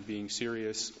definition of being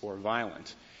serious or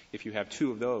violent, if you have 2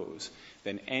 of those,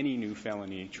 then any new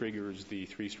felony triggers the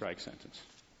 3-strike sentence.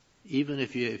 Even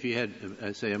if you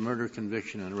had, say, a murder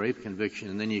conviction and a rape conviction,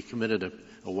 and then you committed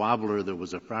a wobbler that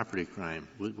was a property crime,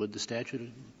 would the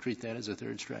statute treat that as a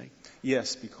 3rd strike?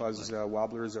 Yes, because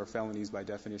wobblers are felonies by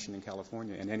definition in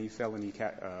California, and any felony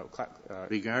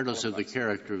regardless of the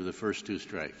character of the first 2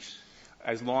 strikes.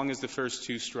 As long as the first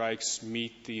two strikes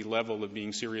meet the level of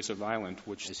being serious or violent,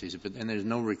 which... I see. And there's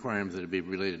no requirement that it be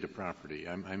related to property.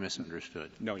 I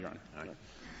misunderstood. No, Your Honor. Right.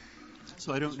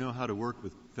 So I don't know how to work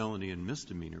with felony and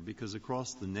misdemeanor, because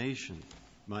across the nation,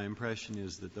 my impression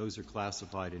is that those are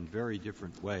classified in very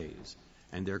different ways.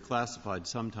 And they're classified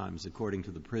sometimes according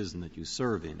to the prison that you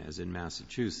serve in, as in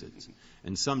Massachusetts.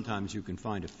 And sometimes you can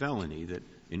find a felony that,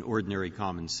 in ordinary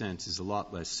common sense, is a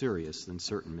lot less serious than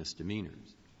certain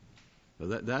misdemeanors. So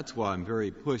that's why I'm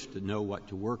very pushed to know what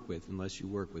to work with unless you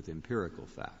work with empirical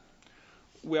fact.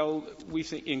 Well, we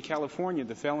think in California,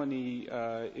 the felony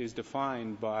is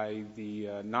defined by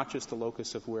the not just the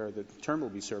locus of where the term will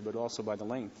be served, but also by the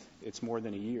length. It's more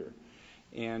than a year.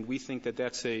 And we think that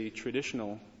that's a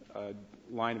traditional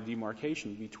line of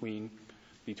demarcation between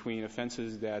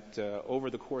offenses that over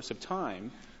the course of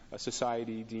time a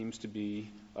society deems to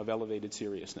be of elevated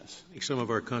seriousness. I think some of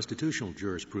our constitutional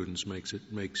jurisprudence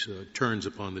turns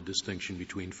upon the distinction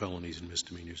between felonies and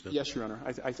misdemeanors. Yes, Your Honor.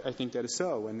 I think that is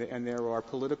so. And there are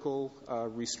political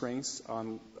restraints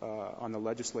on the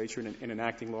legislature in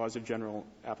enacting laws of general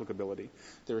applicability.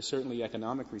 There are certainly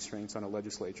economic restraints on a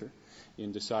legislature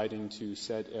in deciding to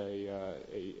set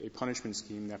a punishment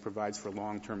scheme that provides for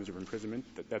long terms of imprisonment.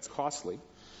 That's costly.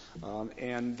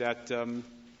 And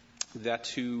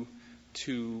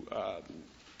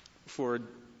for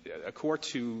a court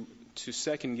to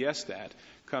second guess that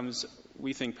comes,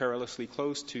 we think, perilously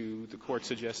close to the court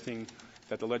suggesting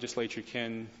that the legislature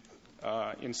can,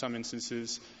 in some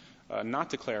instances, not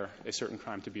declare a certain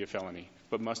crime to be a felony,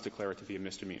 but must declare it to be a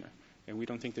misdemeanor. And we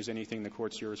don't think there's anything in the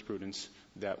court's jurisprudence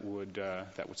that would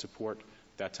support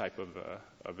that type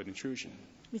of an intrusion.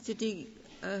 Mr.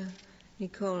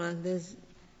 Nicola, there's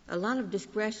a lot of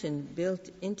discretion built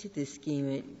into this scheme.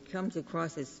 It comes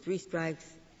across as 3 strikes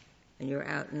and you're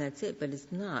out and that's it, but it's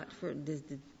not. There's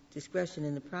the discretion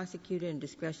in the prosecutor and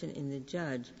discretion in the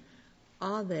judge.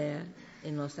 Are there,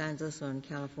 in Los Angeles or in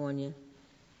California,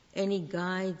 any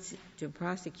guides to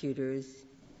prosecutors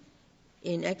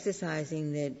in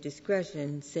exercising their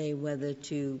discretion, say whether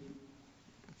to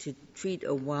treat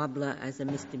a wobbler as a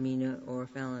misdemeanor or a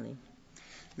felony?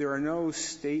 There are no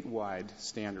statewide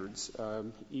standards.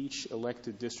 Each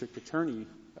elected district attorney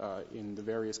in the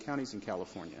various counties in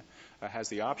California has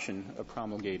the option of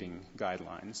promulgating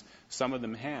guidelines. Some of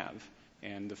them have,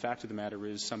 and the fact of the matter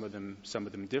is some of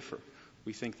them differ.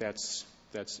 We think that's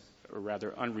a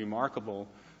rather unremarkable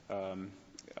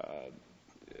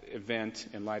event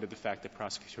in light of the fact that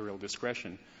prosecutorial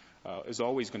discretion is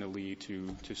always going to lead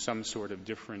to some sort of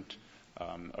different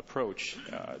approach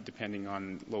depending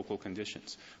on local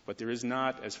conditions. But there is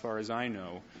not, as far as I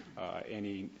know,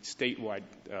 any statewide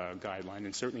guideline,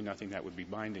 and certainly nothing that would be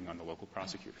binding on the local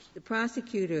prosecutors. The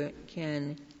prosecutor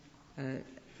can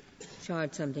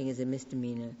charge something as a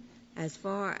misdemeanor. As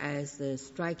far as the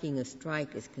striking a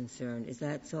strike is concerned, is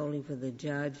that solely for the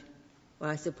judge? Well,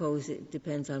 I suppose it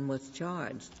depends on what's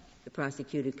charged. The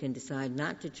prosecutor can decide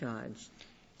not to charge.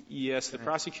 Yes, the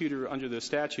prosecutor under the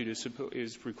statute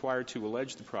is required to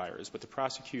allege the priors, but the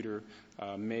prosecutor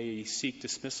may seek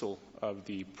dismissal of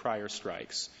the prior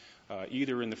strikes,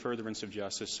 either in the furtherance of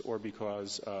justice or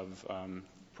because of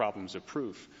problems of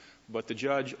proof. But the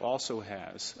judge also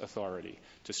has authority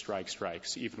to strike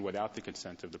strikes, even without the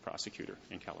consent of the prosecutor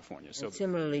in California. So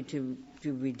similarly to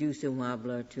reduce a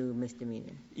wobbler to a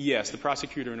misdemeanor? Yes, the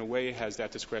prosecutor in a way has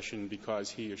that discretion because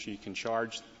he or she can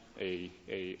charge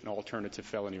an alternative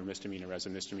felony or misdemeanor as a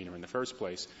misdemeanor in the first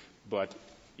place, but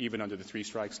even under the 3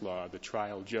 strikes law, the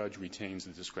trial judge retains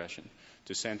the discretion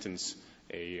to sentence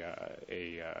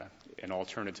an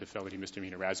alternative felony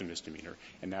misdemeanor as a misdemeanor,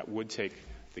 and that would take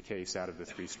the case out of the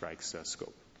 3 strikes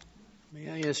scope. May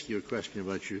I ask you a question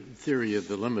about your theory of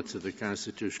the limits of the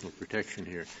constitutional protection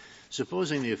here?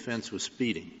 Supposing the offense was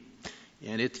speeding,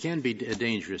 and it can be a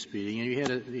dangerous speeding,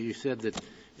 and you said that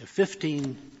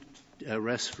 15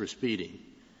 arrests for speeding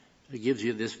gives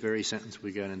you this very sentence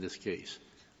we got in this case.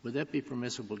 Would that be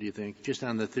permissible, do you think, just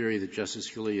on the theory that Justice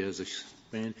Scalia has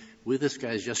explained? This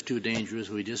guy's just too dangerous,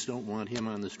 we just don't want him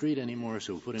on the street anymore,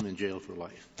 so we'll put him in jail for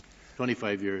life.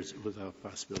 25 years without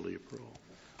possibility of parole.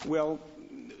 Well,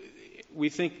 we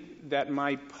think that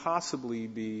might possibly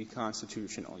be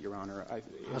constitutional, Your Honor.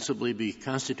 Possibly be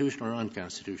constitutional or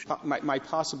unconstitutional? Might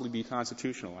possibly be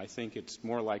constitutional. I think it's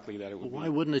more likely that it would be. Why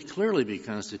wouldn't it clearly be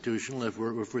constitutional if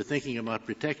we're thinking about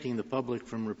protecting the public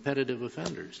from repetitive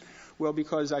offenders? Well,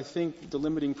 because I think the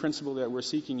limiting principle that we're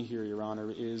seeking here, Your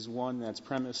Honor, is one that's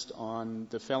premised on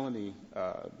the felony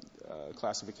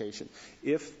classification.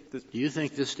 Do you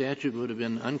think this statute would have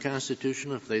been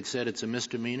unconstitutional if they'd said it's a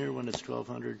misdemeanor when it's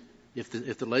 1,200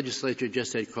 If the legislature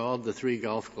just had called the 3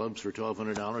 golf clubs for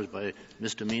 $1,200 by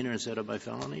misdemeanor instead of by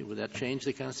felony, would that change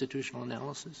the constitutional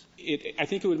analysis? I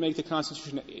think it would make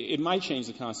it might change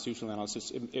the constitutional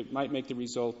analysis. It might make the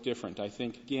result different. I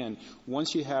think, again,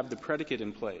 once you have the predicate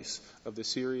in place of the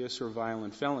serious or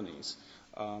violent felonies,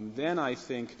 then I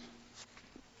think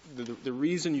the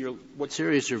reason what's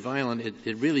serious or violent,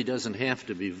 it really doesn't have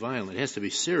to be violent. It has to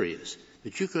be serious.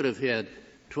 But you could have had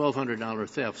 $1,200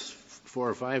 thefts, 4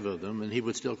 or 5 of them, and he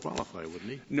would still qualify, wouldn't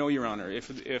he? No, Your Honor. If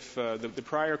the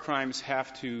prior crimes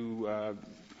have to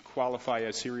qualify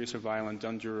as serious or violent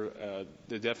under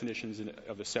the definitions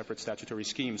of a separate statutory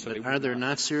scheme. So but are there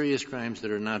not serious crimes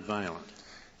that are not violent?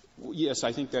 Yes,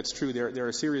 I think that's true. There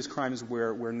are serious crimes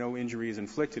where no injury is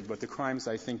inflicted, but the crimes,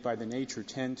 I think, by the nature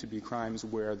tend to be crimes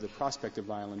where the prospect of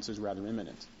violence is rather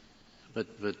imminent. But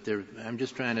I'm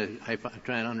just trying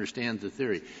to understand the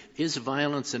theory. Is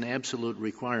violence an absolute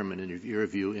requirement, in your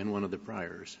view, in one of the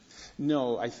priors?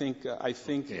 No, I think.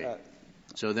 Okay.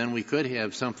 So then we could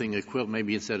have something equivalent,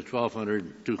 maybe instead of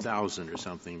 1,200, 2,000 or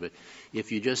something. But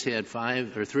if you just had 3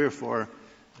 or 4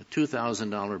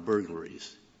 $2,000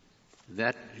 burglaries,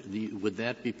 would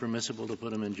that be permissible to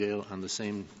put him in jail on the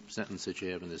same sentence that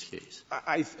you have in this case?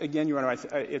 Again, Your Honor,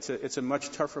 it's a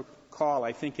much tougher call.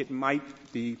 I think it might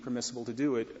be permissible to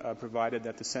do it, provided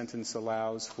that the sentence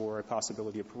allows for a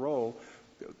possibility of parole.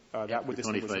 That would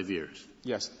 25 years.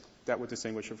 Yes, that would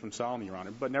distinguish it from Solomon, Your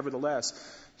Honor. But nevertheless,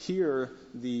 here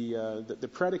the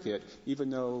predicate, even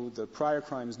though the prior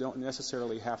crimes don't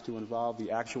necessarily have to involve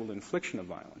the actual infliction of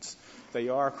violence, they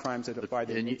are crimes that by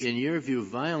their nature. In your view,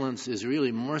 violence is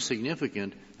really more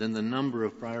significant than the number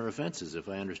of prior offenses, if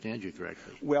I understand you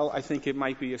correctly. Well, I think it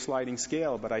might be a sliding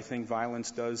scale, but I think violence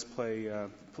does play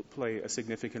a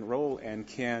significant role and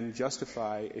can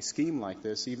justify a scheme like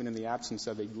this, even in the absence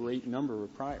of a great number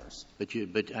of priors.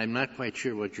 But I'm not quite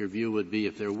sure what your view would be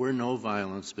if there were no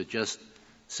violence, but just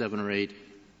 7 or 8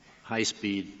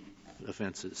 high-speed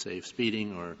offenses, say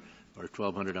speeding or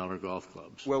 $1,200 golf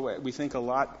clubs. Well, we think a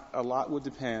lot would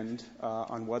depend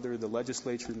on whether the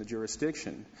legislature and the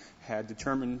jurisdiction had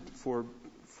determined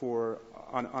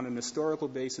on an historical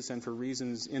basis and for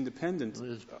reasons independent.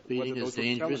 Speeding is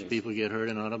dangerous. People get hurt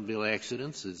in automobile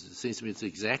accidents. It seems to me it's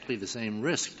exactly the same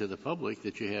risk to the public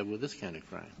that you have with this kind of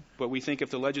crime. But we think if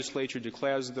the legislature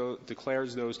declares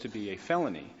those to be a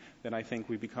felony, then I think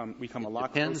we become a lot closer.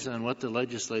 It depends on what the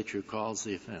legislature calls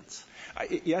the offense.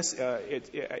 Yes,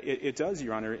 it does,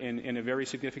 Your Honor, in a very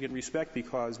significant respect,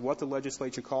 because what the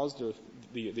legislature calls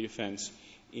the offense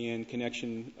in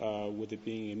connection with it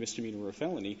being a misdemeanor or a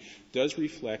felony does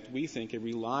reflect, we think, a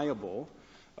reliable,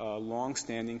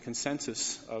 long-standing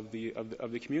consensus of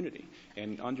the community.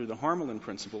 And under the Harmelin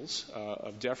principles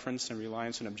of deference and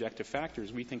reliance on objective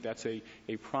factors, we think that's a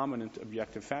prominent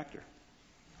objective factor.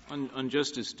 On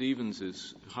Justice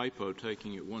Stevens's hypo,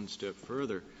 taking it one step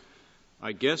further,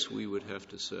 I guess we would have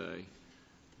to say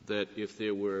that if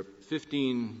there were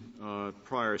 15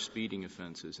 prior speeding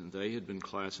offenses and they had been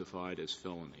classified as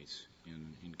felonies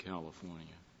in California,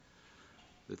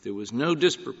 that there was no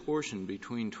disproportion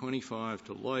between 25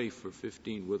 to life for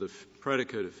 15 with a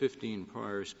predicate of 15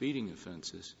 prior speeding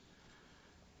offenses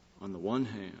on the one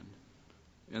hand,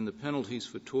 and the penalties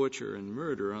for torture and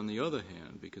murder on the other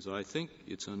hand, because I think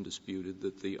it's undisputed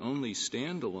that the only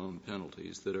standalone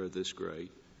penalties that are this great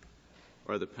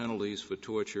are the penalties for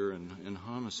torture and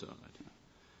homicide.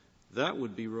 That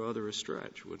would be rather a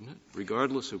stretch, wouldn't it?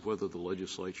 Regardless of whether the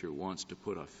legislature wants to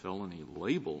put a felony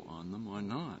label on them or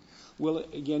not. Well,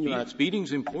 again, Your Honor,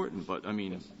 speeding's important, but, I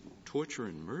mean, torture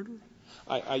and murder?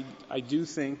 I do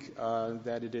think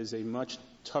that it is a much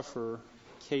tougher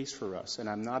case for us, and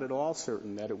I'm not at all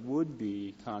certain that it would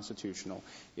be constitutional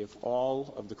if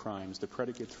all of the crimes, the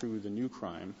predicate through the new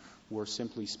crime, were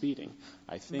simply speeding.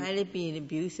 I think. Might it be an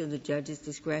abuse of the judge's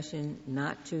discretion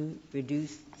not to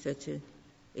reduce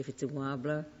if it's a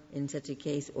wobbler in such a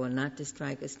case, or not to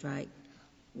strike a strike?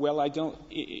 Well, I don't.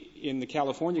 In the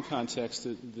California context,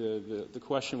 the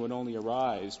question would only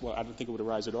arise. Well, I don't think it would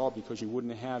arise at all, because you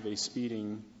wouldn't have a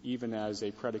speeding even as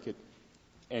a predicate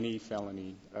any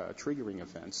felony triggering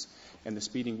offense, and the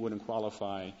speeding wouldn't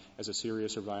qualify as a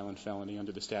serious or violent felony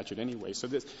under the statute anyway. So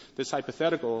this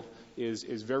hypothetical is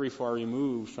very far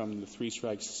removed from the 3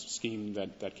 strikes scheme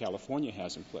that California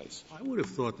has in place. I would have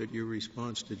thought that your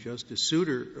response to Justice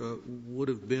Souter would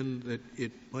have been that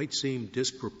it might seem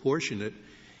disproportionate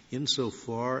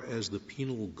insofar as the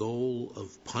penal goal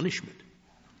of punishment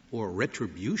or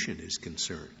retribution is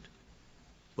concerned.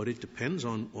 But it depends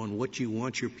on what you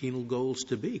want your penal goals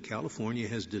to be. California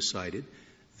has decided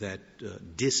that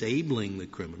disabling the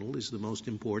criminal is the most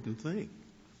important thing.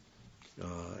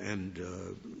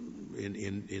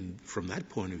 From that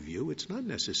point of view, it's not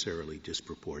necessarily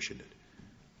disproportionate.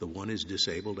 The one is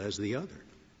disabled as the other.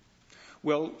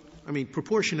 Well, I mean,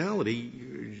 proportionality,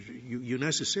 you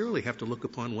necessarily have to look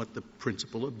upon what the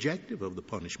principal objective of the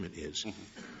punishment is. Mm-hmm.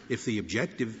 If the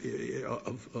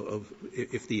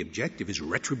objective is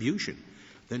retribution,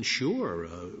 then sure,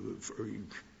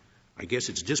 I guess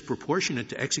it's disproportionate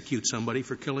to execute somebody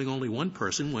for killing only one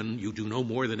person when you do no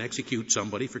more than execute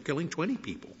somebody for killing 20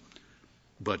 people.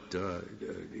 But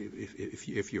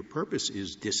if your purpose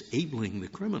is disabling the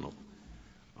criminal,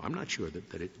 I'm not sure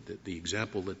that the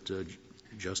example that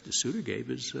Justice Souter gave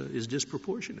is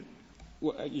disproportionate.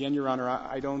 Well, again, Your Honor,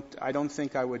 I don't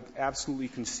think I would absolutely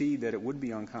concede that it would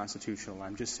be unconstitutional.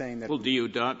 I'm just saying that. Well, do you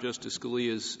adopt Justice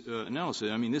Scalia's analysis?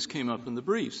 I mean, this came up in the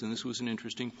briefs, and this was an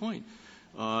interesting point.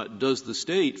 Does the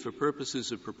state, for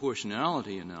purposes of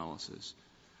proportionality analysis,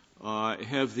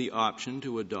 have the option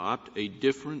to adopt a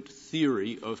different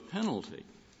theory of penalty?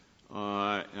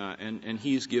 And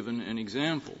he's given an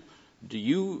example. Do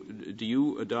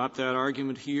you adopt that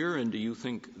argument here, and do you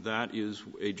think that is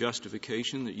a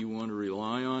justification that you want to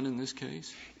rely on in this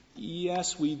case?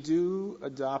 Yes, we do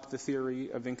adopt the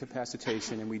theory of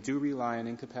incapacitation, and we do rely on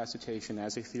incapacitation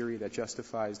as a theory that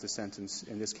justifies the sentence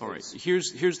in this case. All right.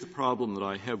 Here's the problem that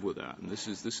I have with that, and this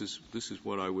is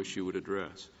what I wish you would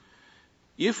address.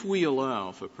 If we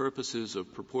allow, for purposes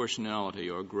of proportionality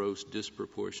or gross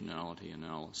disproportionality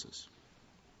analysis,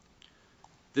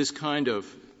 this kind of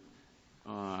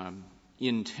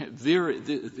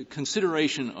the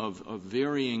consideration of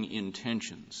varying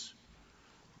intentions,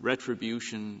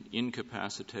 retribution,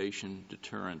 incapacitation,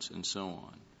 deterrence, and so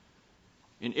on.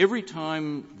 And every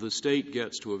time the state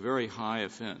gets to a very high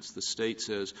offense, the state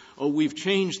says, oh, we've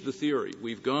changed the theory.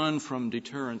 We've gone from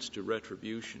deterrence to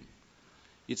retribution.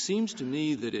 It seems to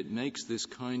me that it makes this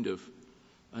kind of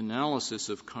analysis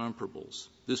of comparables,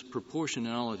 this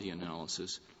proportionality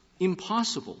analysis,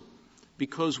 impossible,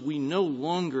 because we no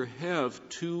longer have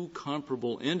two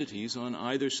comparable entities on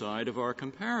either side of our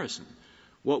comparison.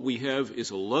 What we have is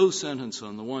a low sentence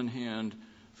on the one hand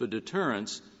for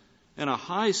deterrence and a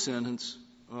high sentence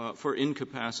for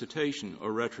incapacitation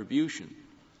or retribution.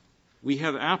 We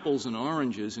have apples and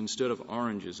oranges instead of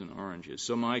oranges and oranges.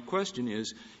 So my question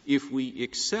is, if we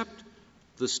accept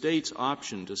the state's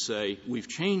option to say, we've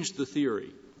changed the theory,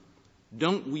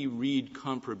 don't we read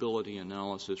comparability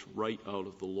analysis right out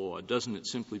of the law? Doesn't it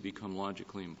simply become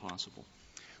logically impossible?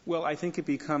 Well, I think it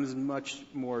becomes much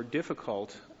more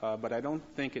difficult, but I don't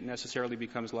think it necessarily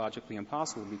becomes logically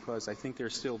impossible, because I think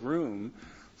there's still room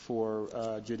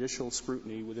for judicial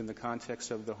scrutiny within the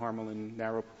context of the Harmelin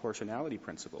narrow proportionality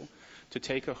principle to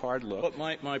take a hard look.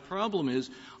 But my problem is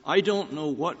I don't know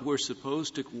what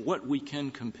we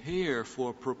can compare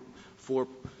for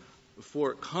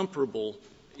comparable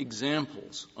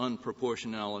examples on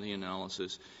proportionality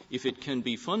analysis if it can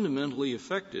be fundamentally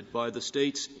affected by the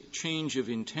state's change of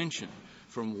intention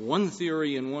from one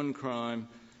theory in one crime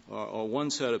or one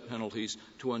set of penalties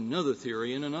to another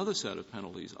theory in another set of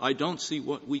penalties. I don't see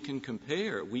what we can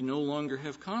compare. We no longer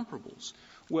have comparables.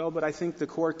 Well, but I think the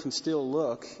Court can still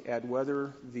look at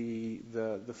whether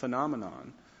the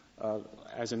phenomenon,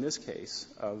 as in this case,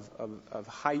 of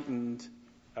heightened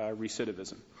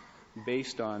recidivism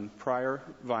based on prior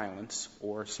violence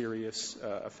or serious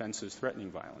offenses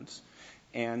threatening violence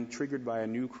and triggered by a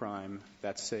new crime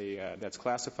that's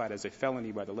classified as a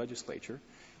felony by the legislature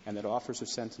and that offers a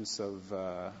sentence of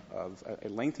a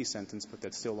lengthy sentence, but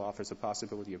that still offers a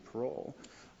possibility of parole.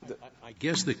 I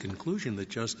guess the conclusion that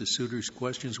Justice Souter's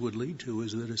questions would lead to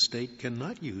is that a state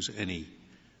cannot use any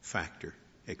factor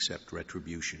except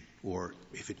retribution, or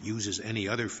if it uses any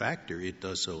other factor, it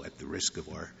does so at the risk of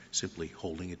our simply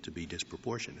holding it to be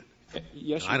disproportionate.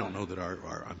 Yes, I don't know that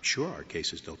I'm sure our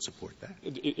cases don't support that.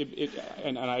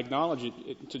 And I acknowledge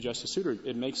it to Justice Souter.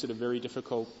 It makes it a very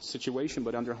difficult situation,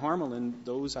 but under Harmelin,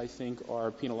 those, I think,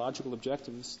 are penological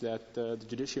objectives that the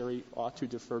judiciary ought to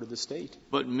defer to the state.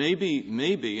 But maybe,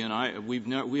 and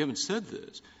we haven't said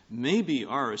this, maybe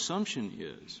our assumption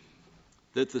is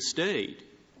that the state,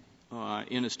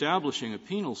 in establishing a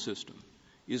penal system,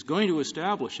 is going to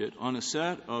establish it on a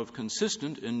set of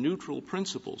consistent and neutral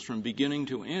principles from beginning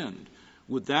to end.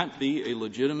 Would that be a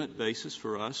legitimate basis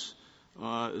for us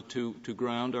to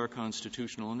ground our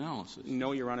constitutional analysis?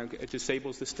 No, Your Honor. It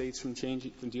disables the states from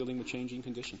dealing with changing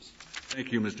conditions.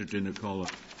 Thank you, Mr.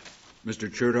 DiNicola. Mr.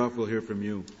 Chertoff, we'll hear from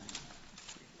you.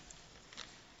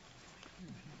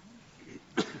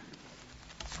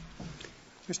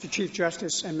 Mr. Chief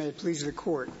Justice, and may it please the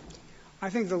Court, I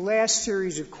think the last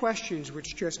series of questions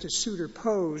which Justice Souter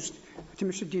posed to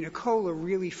Mr. DiNicola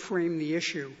really framed the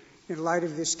issue in light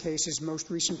of this case's most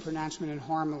recent pronouncement in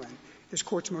Harmelin, this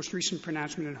Court's most recent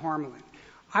pronouncement in Harmelin.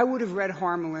 I would have read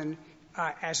Harmelin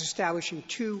as establishing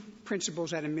two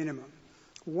principles at a minimum.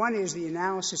 One is the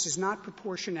analysis is not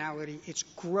proportionality, it's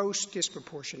gross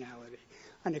disproportionality,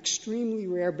 an extremely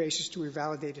rare basis to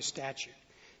invalidate a statute.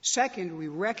 Second, we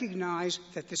recognize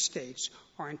that the states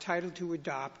are entitled to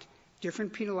adopt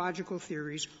different penological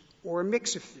theories or a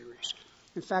mix of theories.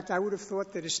 In fact, I would have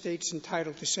thought that a state's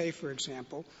entitled to say, for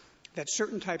example, that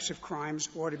certain types of crimes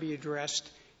ought to be addressed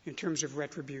in terms of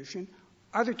retribution.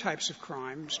 Other types of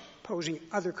crimes posing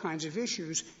other kinds of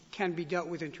issues can be dealt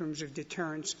with in terms of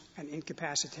deterrence and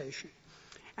incapacitation.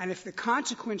 And if the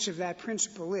consequence of that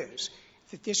principle is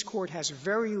that this Court has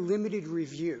very limited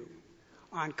review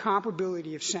on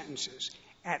comparability of sentences,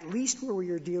 at least where we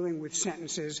are dealing with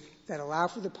sentences that allow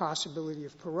for the possibility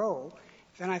of parole,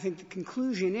 then I think the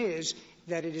conclusion is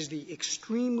that it is the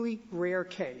extremely rare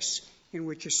case in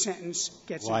which a sentence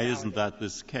gets Why invalidated. isn't that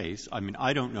this case? I mean,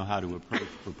 I don't know how to approach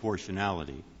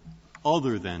proportionality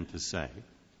other than to say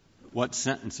what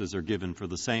sentences are given for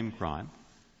the same crime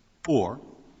or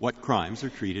what crimes are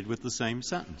treated with the same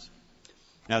sentence.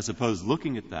 Now, suppose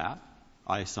looking at that,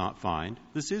 I find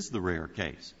this is the rare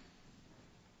case.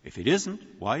 If it isn't,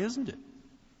 why isn't it?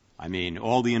 I mean,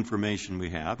 all the information we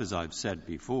have, as I've said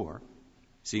before,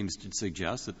 seems to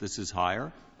suggest that this is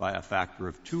higher by a factor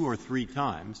of 2 or 3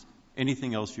 times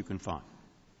anything else you can find.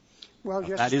 Well,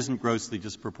 if that isn't grossly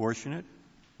disproportionate,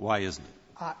 why isn't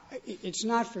it? It's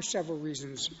not for several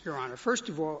reasons, Your Honor. First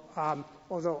of all,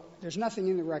 although there's nothing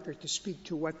in the record to speak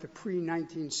to what the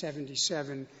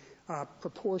pre-1977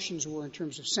 proportions were in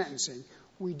terms of sentencing,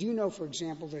 we do know, for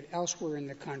example, that elsewhere in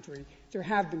the country there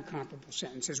have been comparable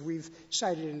sentences. We've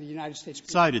cited in the United States.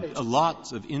 Cited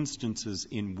lots of instances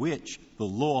in which the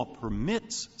law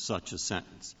permits such a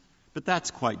sentence. But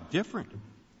that's quite different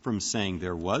from saying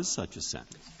there was such a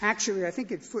sentence. Actually, I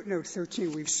think at footnote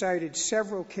 13 we've cited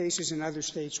several cases in other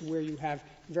states where you have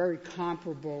very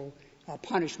comparable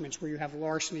punishments, where you have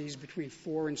larcenies between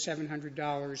 $400 and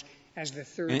 $700 as the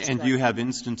third. And you have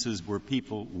instances where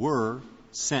people were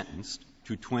sentenced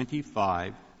to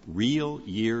 25 real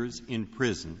years in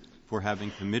prison for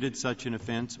having committed such an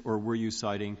offense, or were you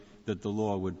citing that the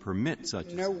law would permit such a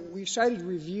sentence? No, we've cited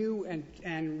review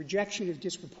and rejection of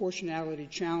disproportionality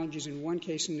challenges in one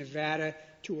case in Nevada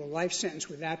to a life sentence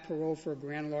without parole for a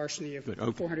grand larceny of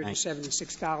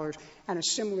 $476, and a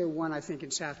similar one, I think,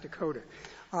 in South Dakota.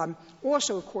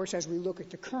 Also, of course, as we look at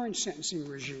the current sentencing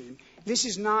regime, this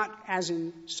is not, as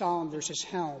in Solem versus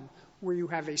Helm, where you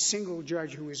have a single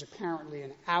judge who is apparently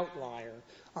an outlier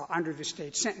under the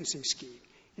state sentencing scheme.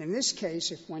 In this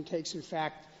case, if one takes, in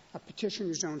fact, a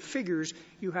petitioner's own figures,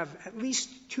 you have at least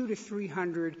 200 to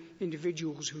 300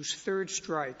 individuals whose third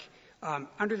strike,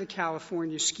 under the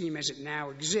California scheme as it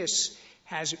now exists,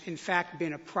 has in fact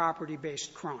been a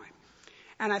property-based crime.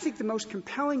 And I think the most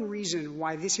compelling reason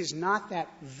why this is not that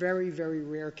very, very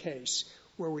rare case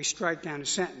where we strike down a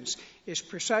sentence is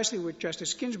precisely what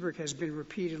Justice Ginsburg has been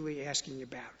repeatedly asking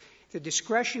about, the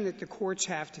discretion that the courts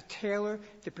have to tailor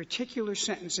the particular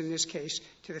sentence in this case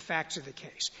to the facts of the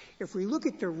case. If we look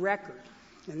at the record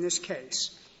in this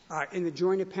case, in the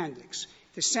joint appendix,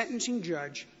 the sentencing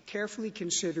judge carefully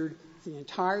considered the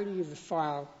entirety of the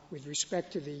file with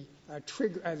respect to the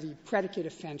predicate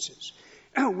offenses,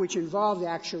 which involved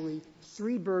actually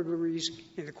 3 burglaries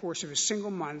in the course of a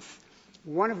single month,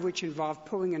 one of which involved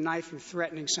pulling a knife and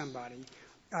threatening somebody,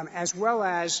 as well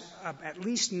as at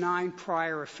least 9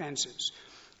 prior offenses.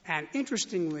 And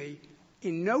interestingly,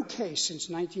 in no case since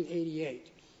 1988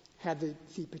 had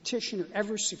the petitioner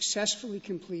ever successfully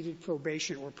completed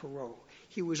probation or parole.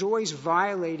 He was always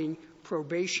violating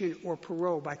probation or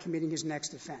parole by committing his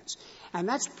next offense. And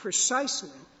that's precisely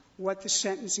what the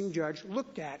sentencing judge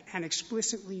looked at and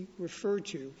explicitly referred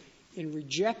to in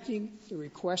rejecting the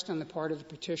request on the part of the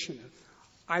petitioner,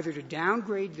 either to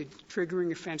downgrade the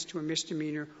triggering offense to a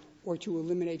misdemeanor or to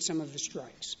eliminate some of the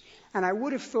strikes. And I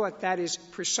would have thought that is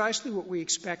precisely what we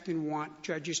expect and want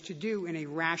judges to do in a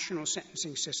rational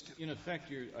sentencing system. In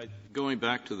effect, going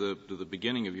back to the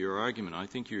beginning of your argument, I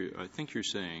think you're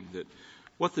saying that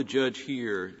what the judge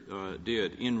here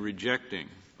did in rejecting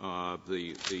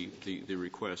the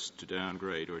request to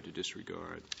downgrade or to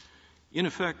disregard, in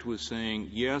effect was saying,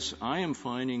 yes, I am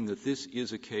finding that this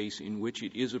is a case in which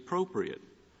it is appropriate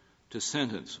to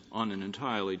sentence on an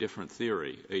entirely different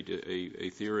theory, a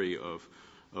theory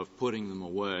of putting them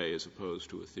away as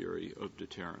opposed to a theory of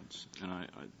deterrence. And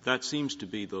that seems to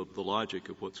be the logic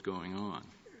of what's going on.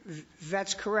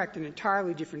 That's correct. An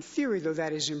entirely different theory, though,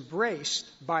 that is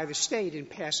embraced by the state in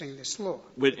passing this law.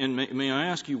 And may I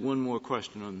ask you one more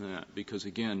question on that? Because,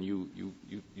 again, you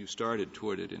started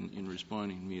toward it in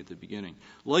responding to me at the beginning.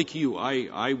 Like you,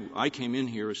 I came in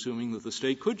here assuming that the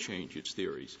state could change its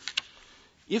theories.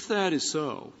 If that is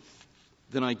so,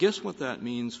 then I guess what that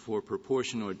means for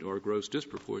proportion or gross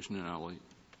disproportionality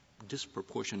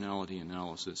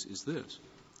analysis is this.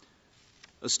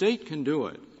 A state can do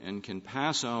it and can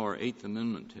pass our Eighth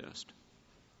Amendment test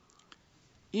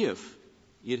if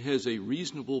it has a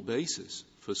reasonable basis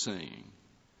for saying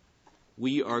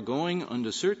we are going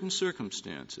under certain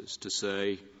circumstances to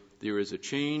say there is a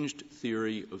changed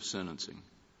theory of sentencing.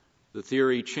 The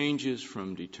theory changes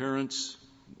from deterrence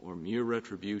or mere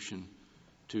retribution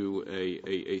to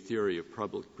a theory of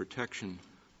public protection,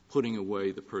 putting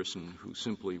away the person who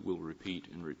simply will repeat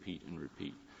and repeat and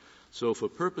repeat. So for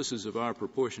purposes of our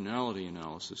proportionality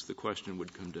analysis, the question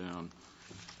would come down,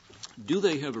 do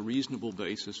they have a reasonable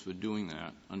basis for doing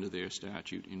that under their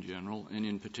statute in general? And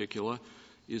in particular,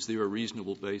 is there a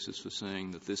reasonable basis for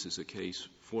saying that this is a case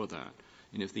for that?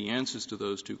 And if the answers to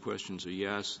those two questions are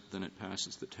yes, then it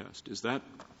passes the test.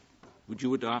 Would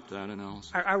you adopt that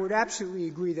analysis? I would absolutely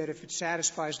agree that if it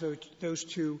satisfies those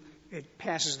two, it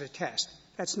passes the test.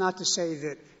 That's not to say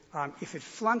that if it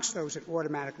flunks those, it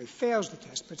automatically fails the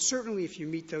test. But certainly if you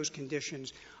meet those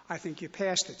conditions, I think you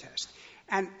pass the test.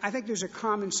 And I think there's a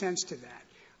common sense to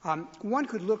that. One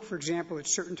could look, for example, at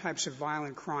certain types of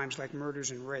violent crimes like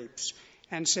murders and rapes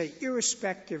and say,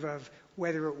 irrespective of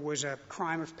whether it was a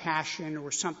crime of passion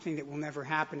or something that will never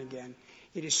happen again,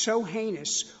 it is so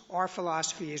heinous, our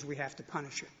philosophy is we have to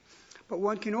punish it. But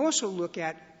one can also look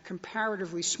at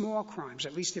comparatively small crimes,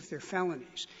 at least if they're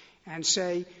felonies, and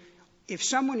say, if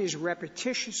someone is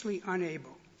repetitiously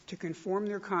unable to conform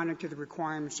their conduct to the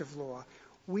requirements of law,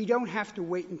 we don't have to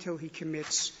wait until he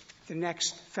commits the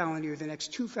next felony or the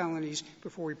next two felonies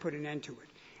before we put an end to it.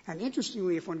 And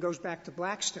interestingly, if one goes back to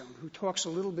Blackstone, who talks a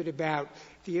little bit about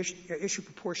the issue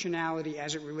proportionality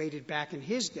as it related back in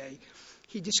his day,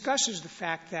 he discusses the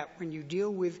fact that when you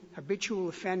deal with habitual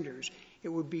offenders, it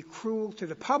would be cruel to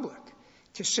the public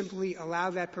to simply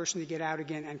allow that person to get out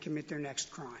again and commit their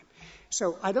next crime.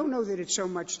 So I don't know that it's so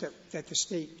much that the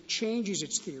state changes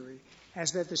its theory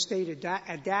as that the state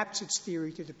adapts its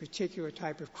theory to the particular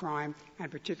type of crime and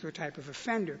particular type of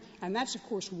offender. And that's, of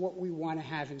course, what we want to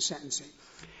have in sentencing.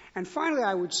 And finally,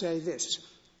 I would say this.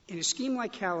 In a scheme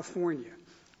like California,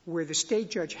 where the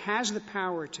state judge has the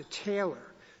power to tailor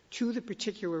to the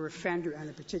particular offender and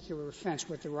the particular offense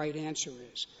what the right answer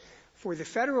is, for the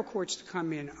federal courts to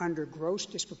come in under gross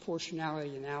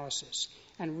disproportionality analysis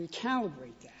and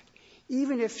recalibrate that,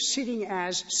 even if sitting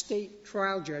as state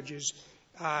trial judges,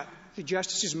 the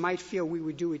justices might feel we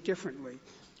would do it differently,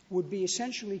 would be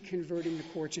essentially converting the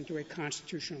courts into a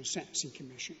constitutional sentencing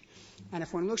commission. And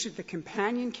if one looks at the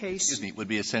companion case... would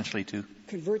be essentially to?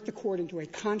 Convert the court into a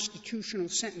constitutional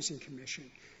sentencing commission,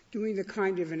 doing the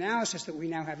kind of analysis that we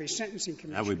now have a sentencing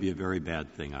commission. That would be a very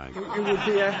bad thing, I agree. It would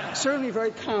be certainly a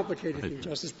very complicated thing,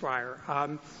 Justice Breyer.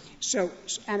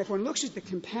 And if one looks at the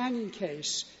companion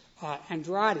case,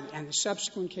 Andrade, and the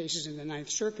subsequent cases in the Ninth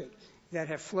Circuit that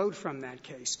have flowed from that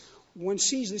case, one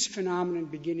sees this phenomenon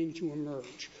beginning to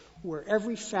emerge, where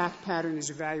every fact pattern is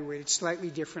evaluated slightly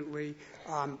differently.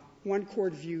 One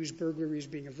court views burglary as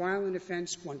being a violent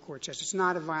offense. One court says it's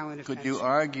not a violent offense. Could you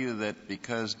argue that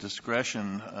because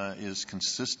discretion is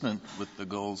consistent with the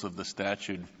goals of the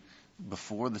statute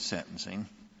before the sentencing,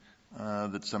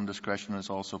 that some discretion is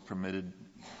also permitted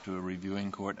to a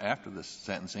reviewing court after the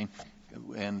sentencing,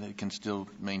 and it can still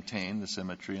maintain the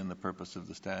symmetry and the purpose of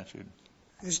the statute?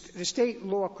 The state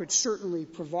law could certainly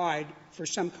provide for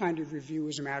some kind of review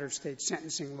as a matter of state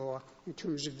sentencing law in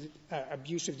terms of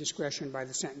abuse of discretion by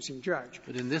the sentencing judge.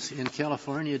 But in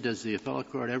California, does the appellate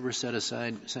court ever set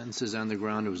aside sentences on the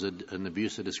ground it was an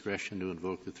abuse of discretion to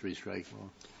invoke the three-strike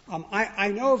law? I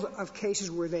know of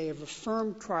cases where they have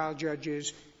affirmed trial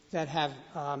judges that have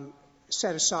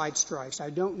set aside strikes. I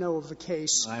don't know of a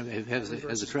case...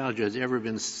 Has a trial judge ever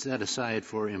been set aside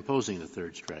for imposing the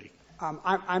third strike?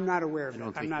 I'm not aware of it.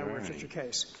 I'm not aware of such a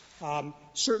case.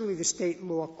 Certainly the state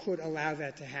law could allow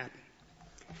that to happen.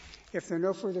 If there are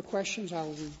no further questions, I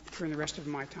will return the rest of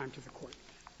my time to the Court.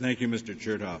 Thank you, Mr.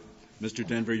 Chertoff. Mr.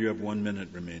 Denver, you have 1 minute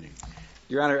remaining.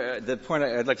 Your Honor, the point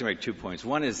I'd like to make 2 points.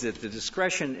 One is that the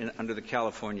discretion under the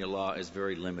California law is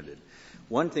very limited.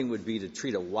 One thing would be to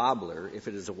treat a wobbler, if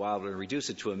it is a wobbler, and reduce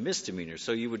it to a misdemeanor.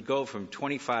 So you would go from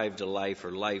 25 to life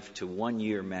or life to 1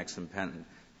 year maximum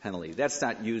penalty. That's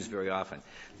not used very often.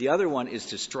 The other one is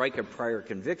to strike a prior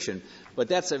conviction, but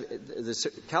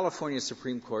the California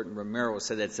Supreme Court in Romero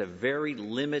said that's a very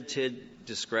limited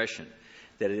discretion,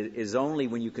 that it is only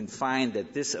when you can find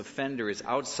that this offender is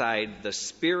outside the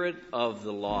spirit of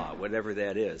the law, whatever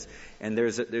that is. And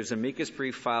there's an amicus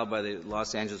brief filed by the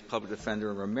Los Angeles public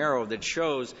defender in Romero that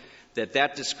shows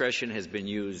that discretion has been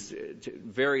used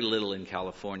very little in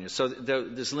California. So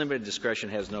this limited discretion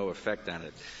has no effect on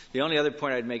it. The only other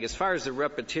point I'd make, as far as the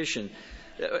repetition,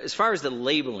 as far as the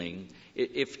labeling,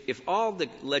 if all the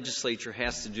legislature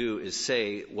has to do is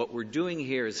say what we're doing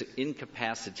here is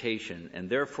incapacitation and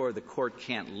therefore the court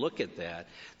can't look at that,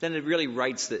 then it really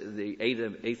writes the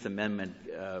Eighth Amendment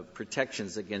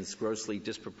protections against grossly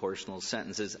disproportional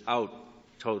sentences out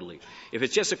totally. If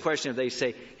it's just a question of they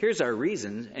say, here's our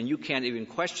reason, and you can't even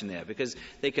question that, because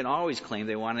they can always claim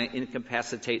they want to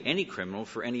incapacitate any criminal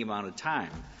for any amount of time.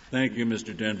 Thank you,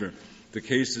 Mr. Denver. The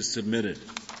case is submitted.